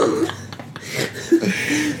 Mom.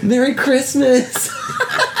 Merry Christmas.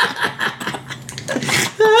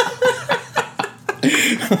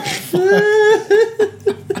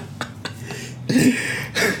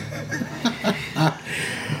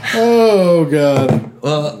 Oh, God.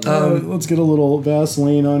 Well, Let's get a little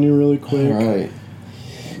Vaseline on you really quick. all right.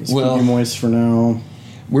 Keep you moist for now.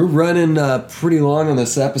 We're running pretty long on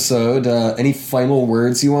this episode. Any final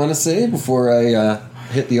words you want to say before I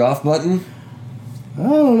hit the off button? I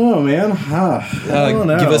don't know, man. I don't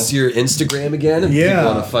know. Give us your Instagram again if people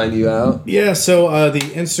want to find you out. Yeah, so the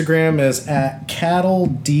Instagram is at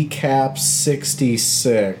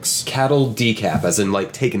CattleDecap66. Cattle Decap, as in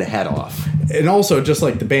like taking a head off. And also just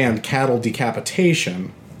like the band Cattle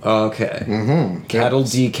Decapitation. Okay. Mm-hmm. Cattle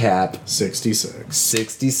Decap 66.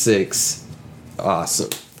 66. Awesome.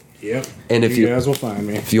 Yep. And if you guys will find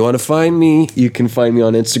me. If you want to find me, you can find me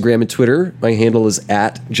on Instagram and Twitter. My handle is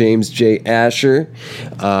at James J. Asher.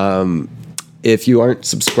 If you aren't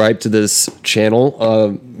subscribed to this channel,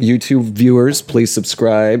 YouTube viewers, please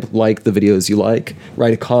subscribe, like the videos you like,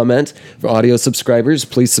 write a comment. For audio subscribers,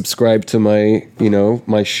 please subscribe to my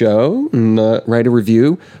show and write a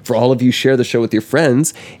review. For all of you, share the show with your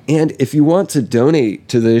friends. And if you want to donate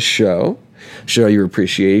to this show your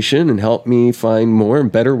appreciation and help me find more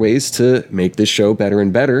and better ways to make this show better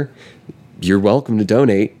and better, you're welcome to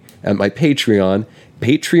donate at my Patreon,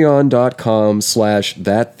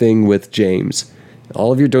 patreon.com/thatthingwithjames.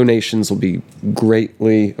 All of your donations will be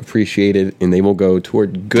greatly appreciated, and they will go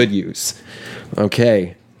toward good use.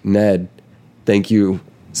 Okay, Ned, thank you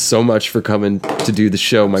so much for coming to do the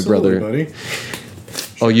show, my brother. Buddy.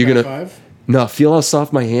 Oh, you're going to... Five? No, feel how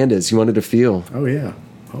soft my hand is. You wanted to feel. Oh, yeah.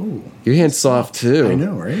 Oh. Your hand's soft, too. I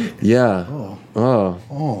know, right? Yeah.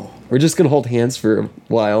 Oh. We're just going to hold hands for a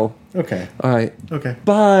while. Okay. All right. Okay.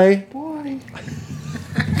 Bye. Bye.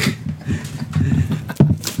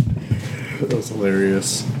 That was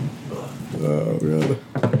hilarious. Oh, God.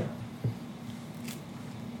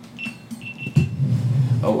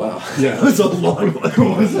 Oh, wow. Yeah. It was a long one.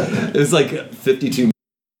 It was like 52 minutes.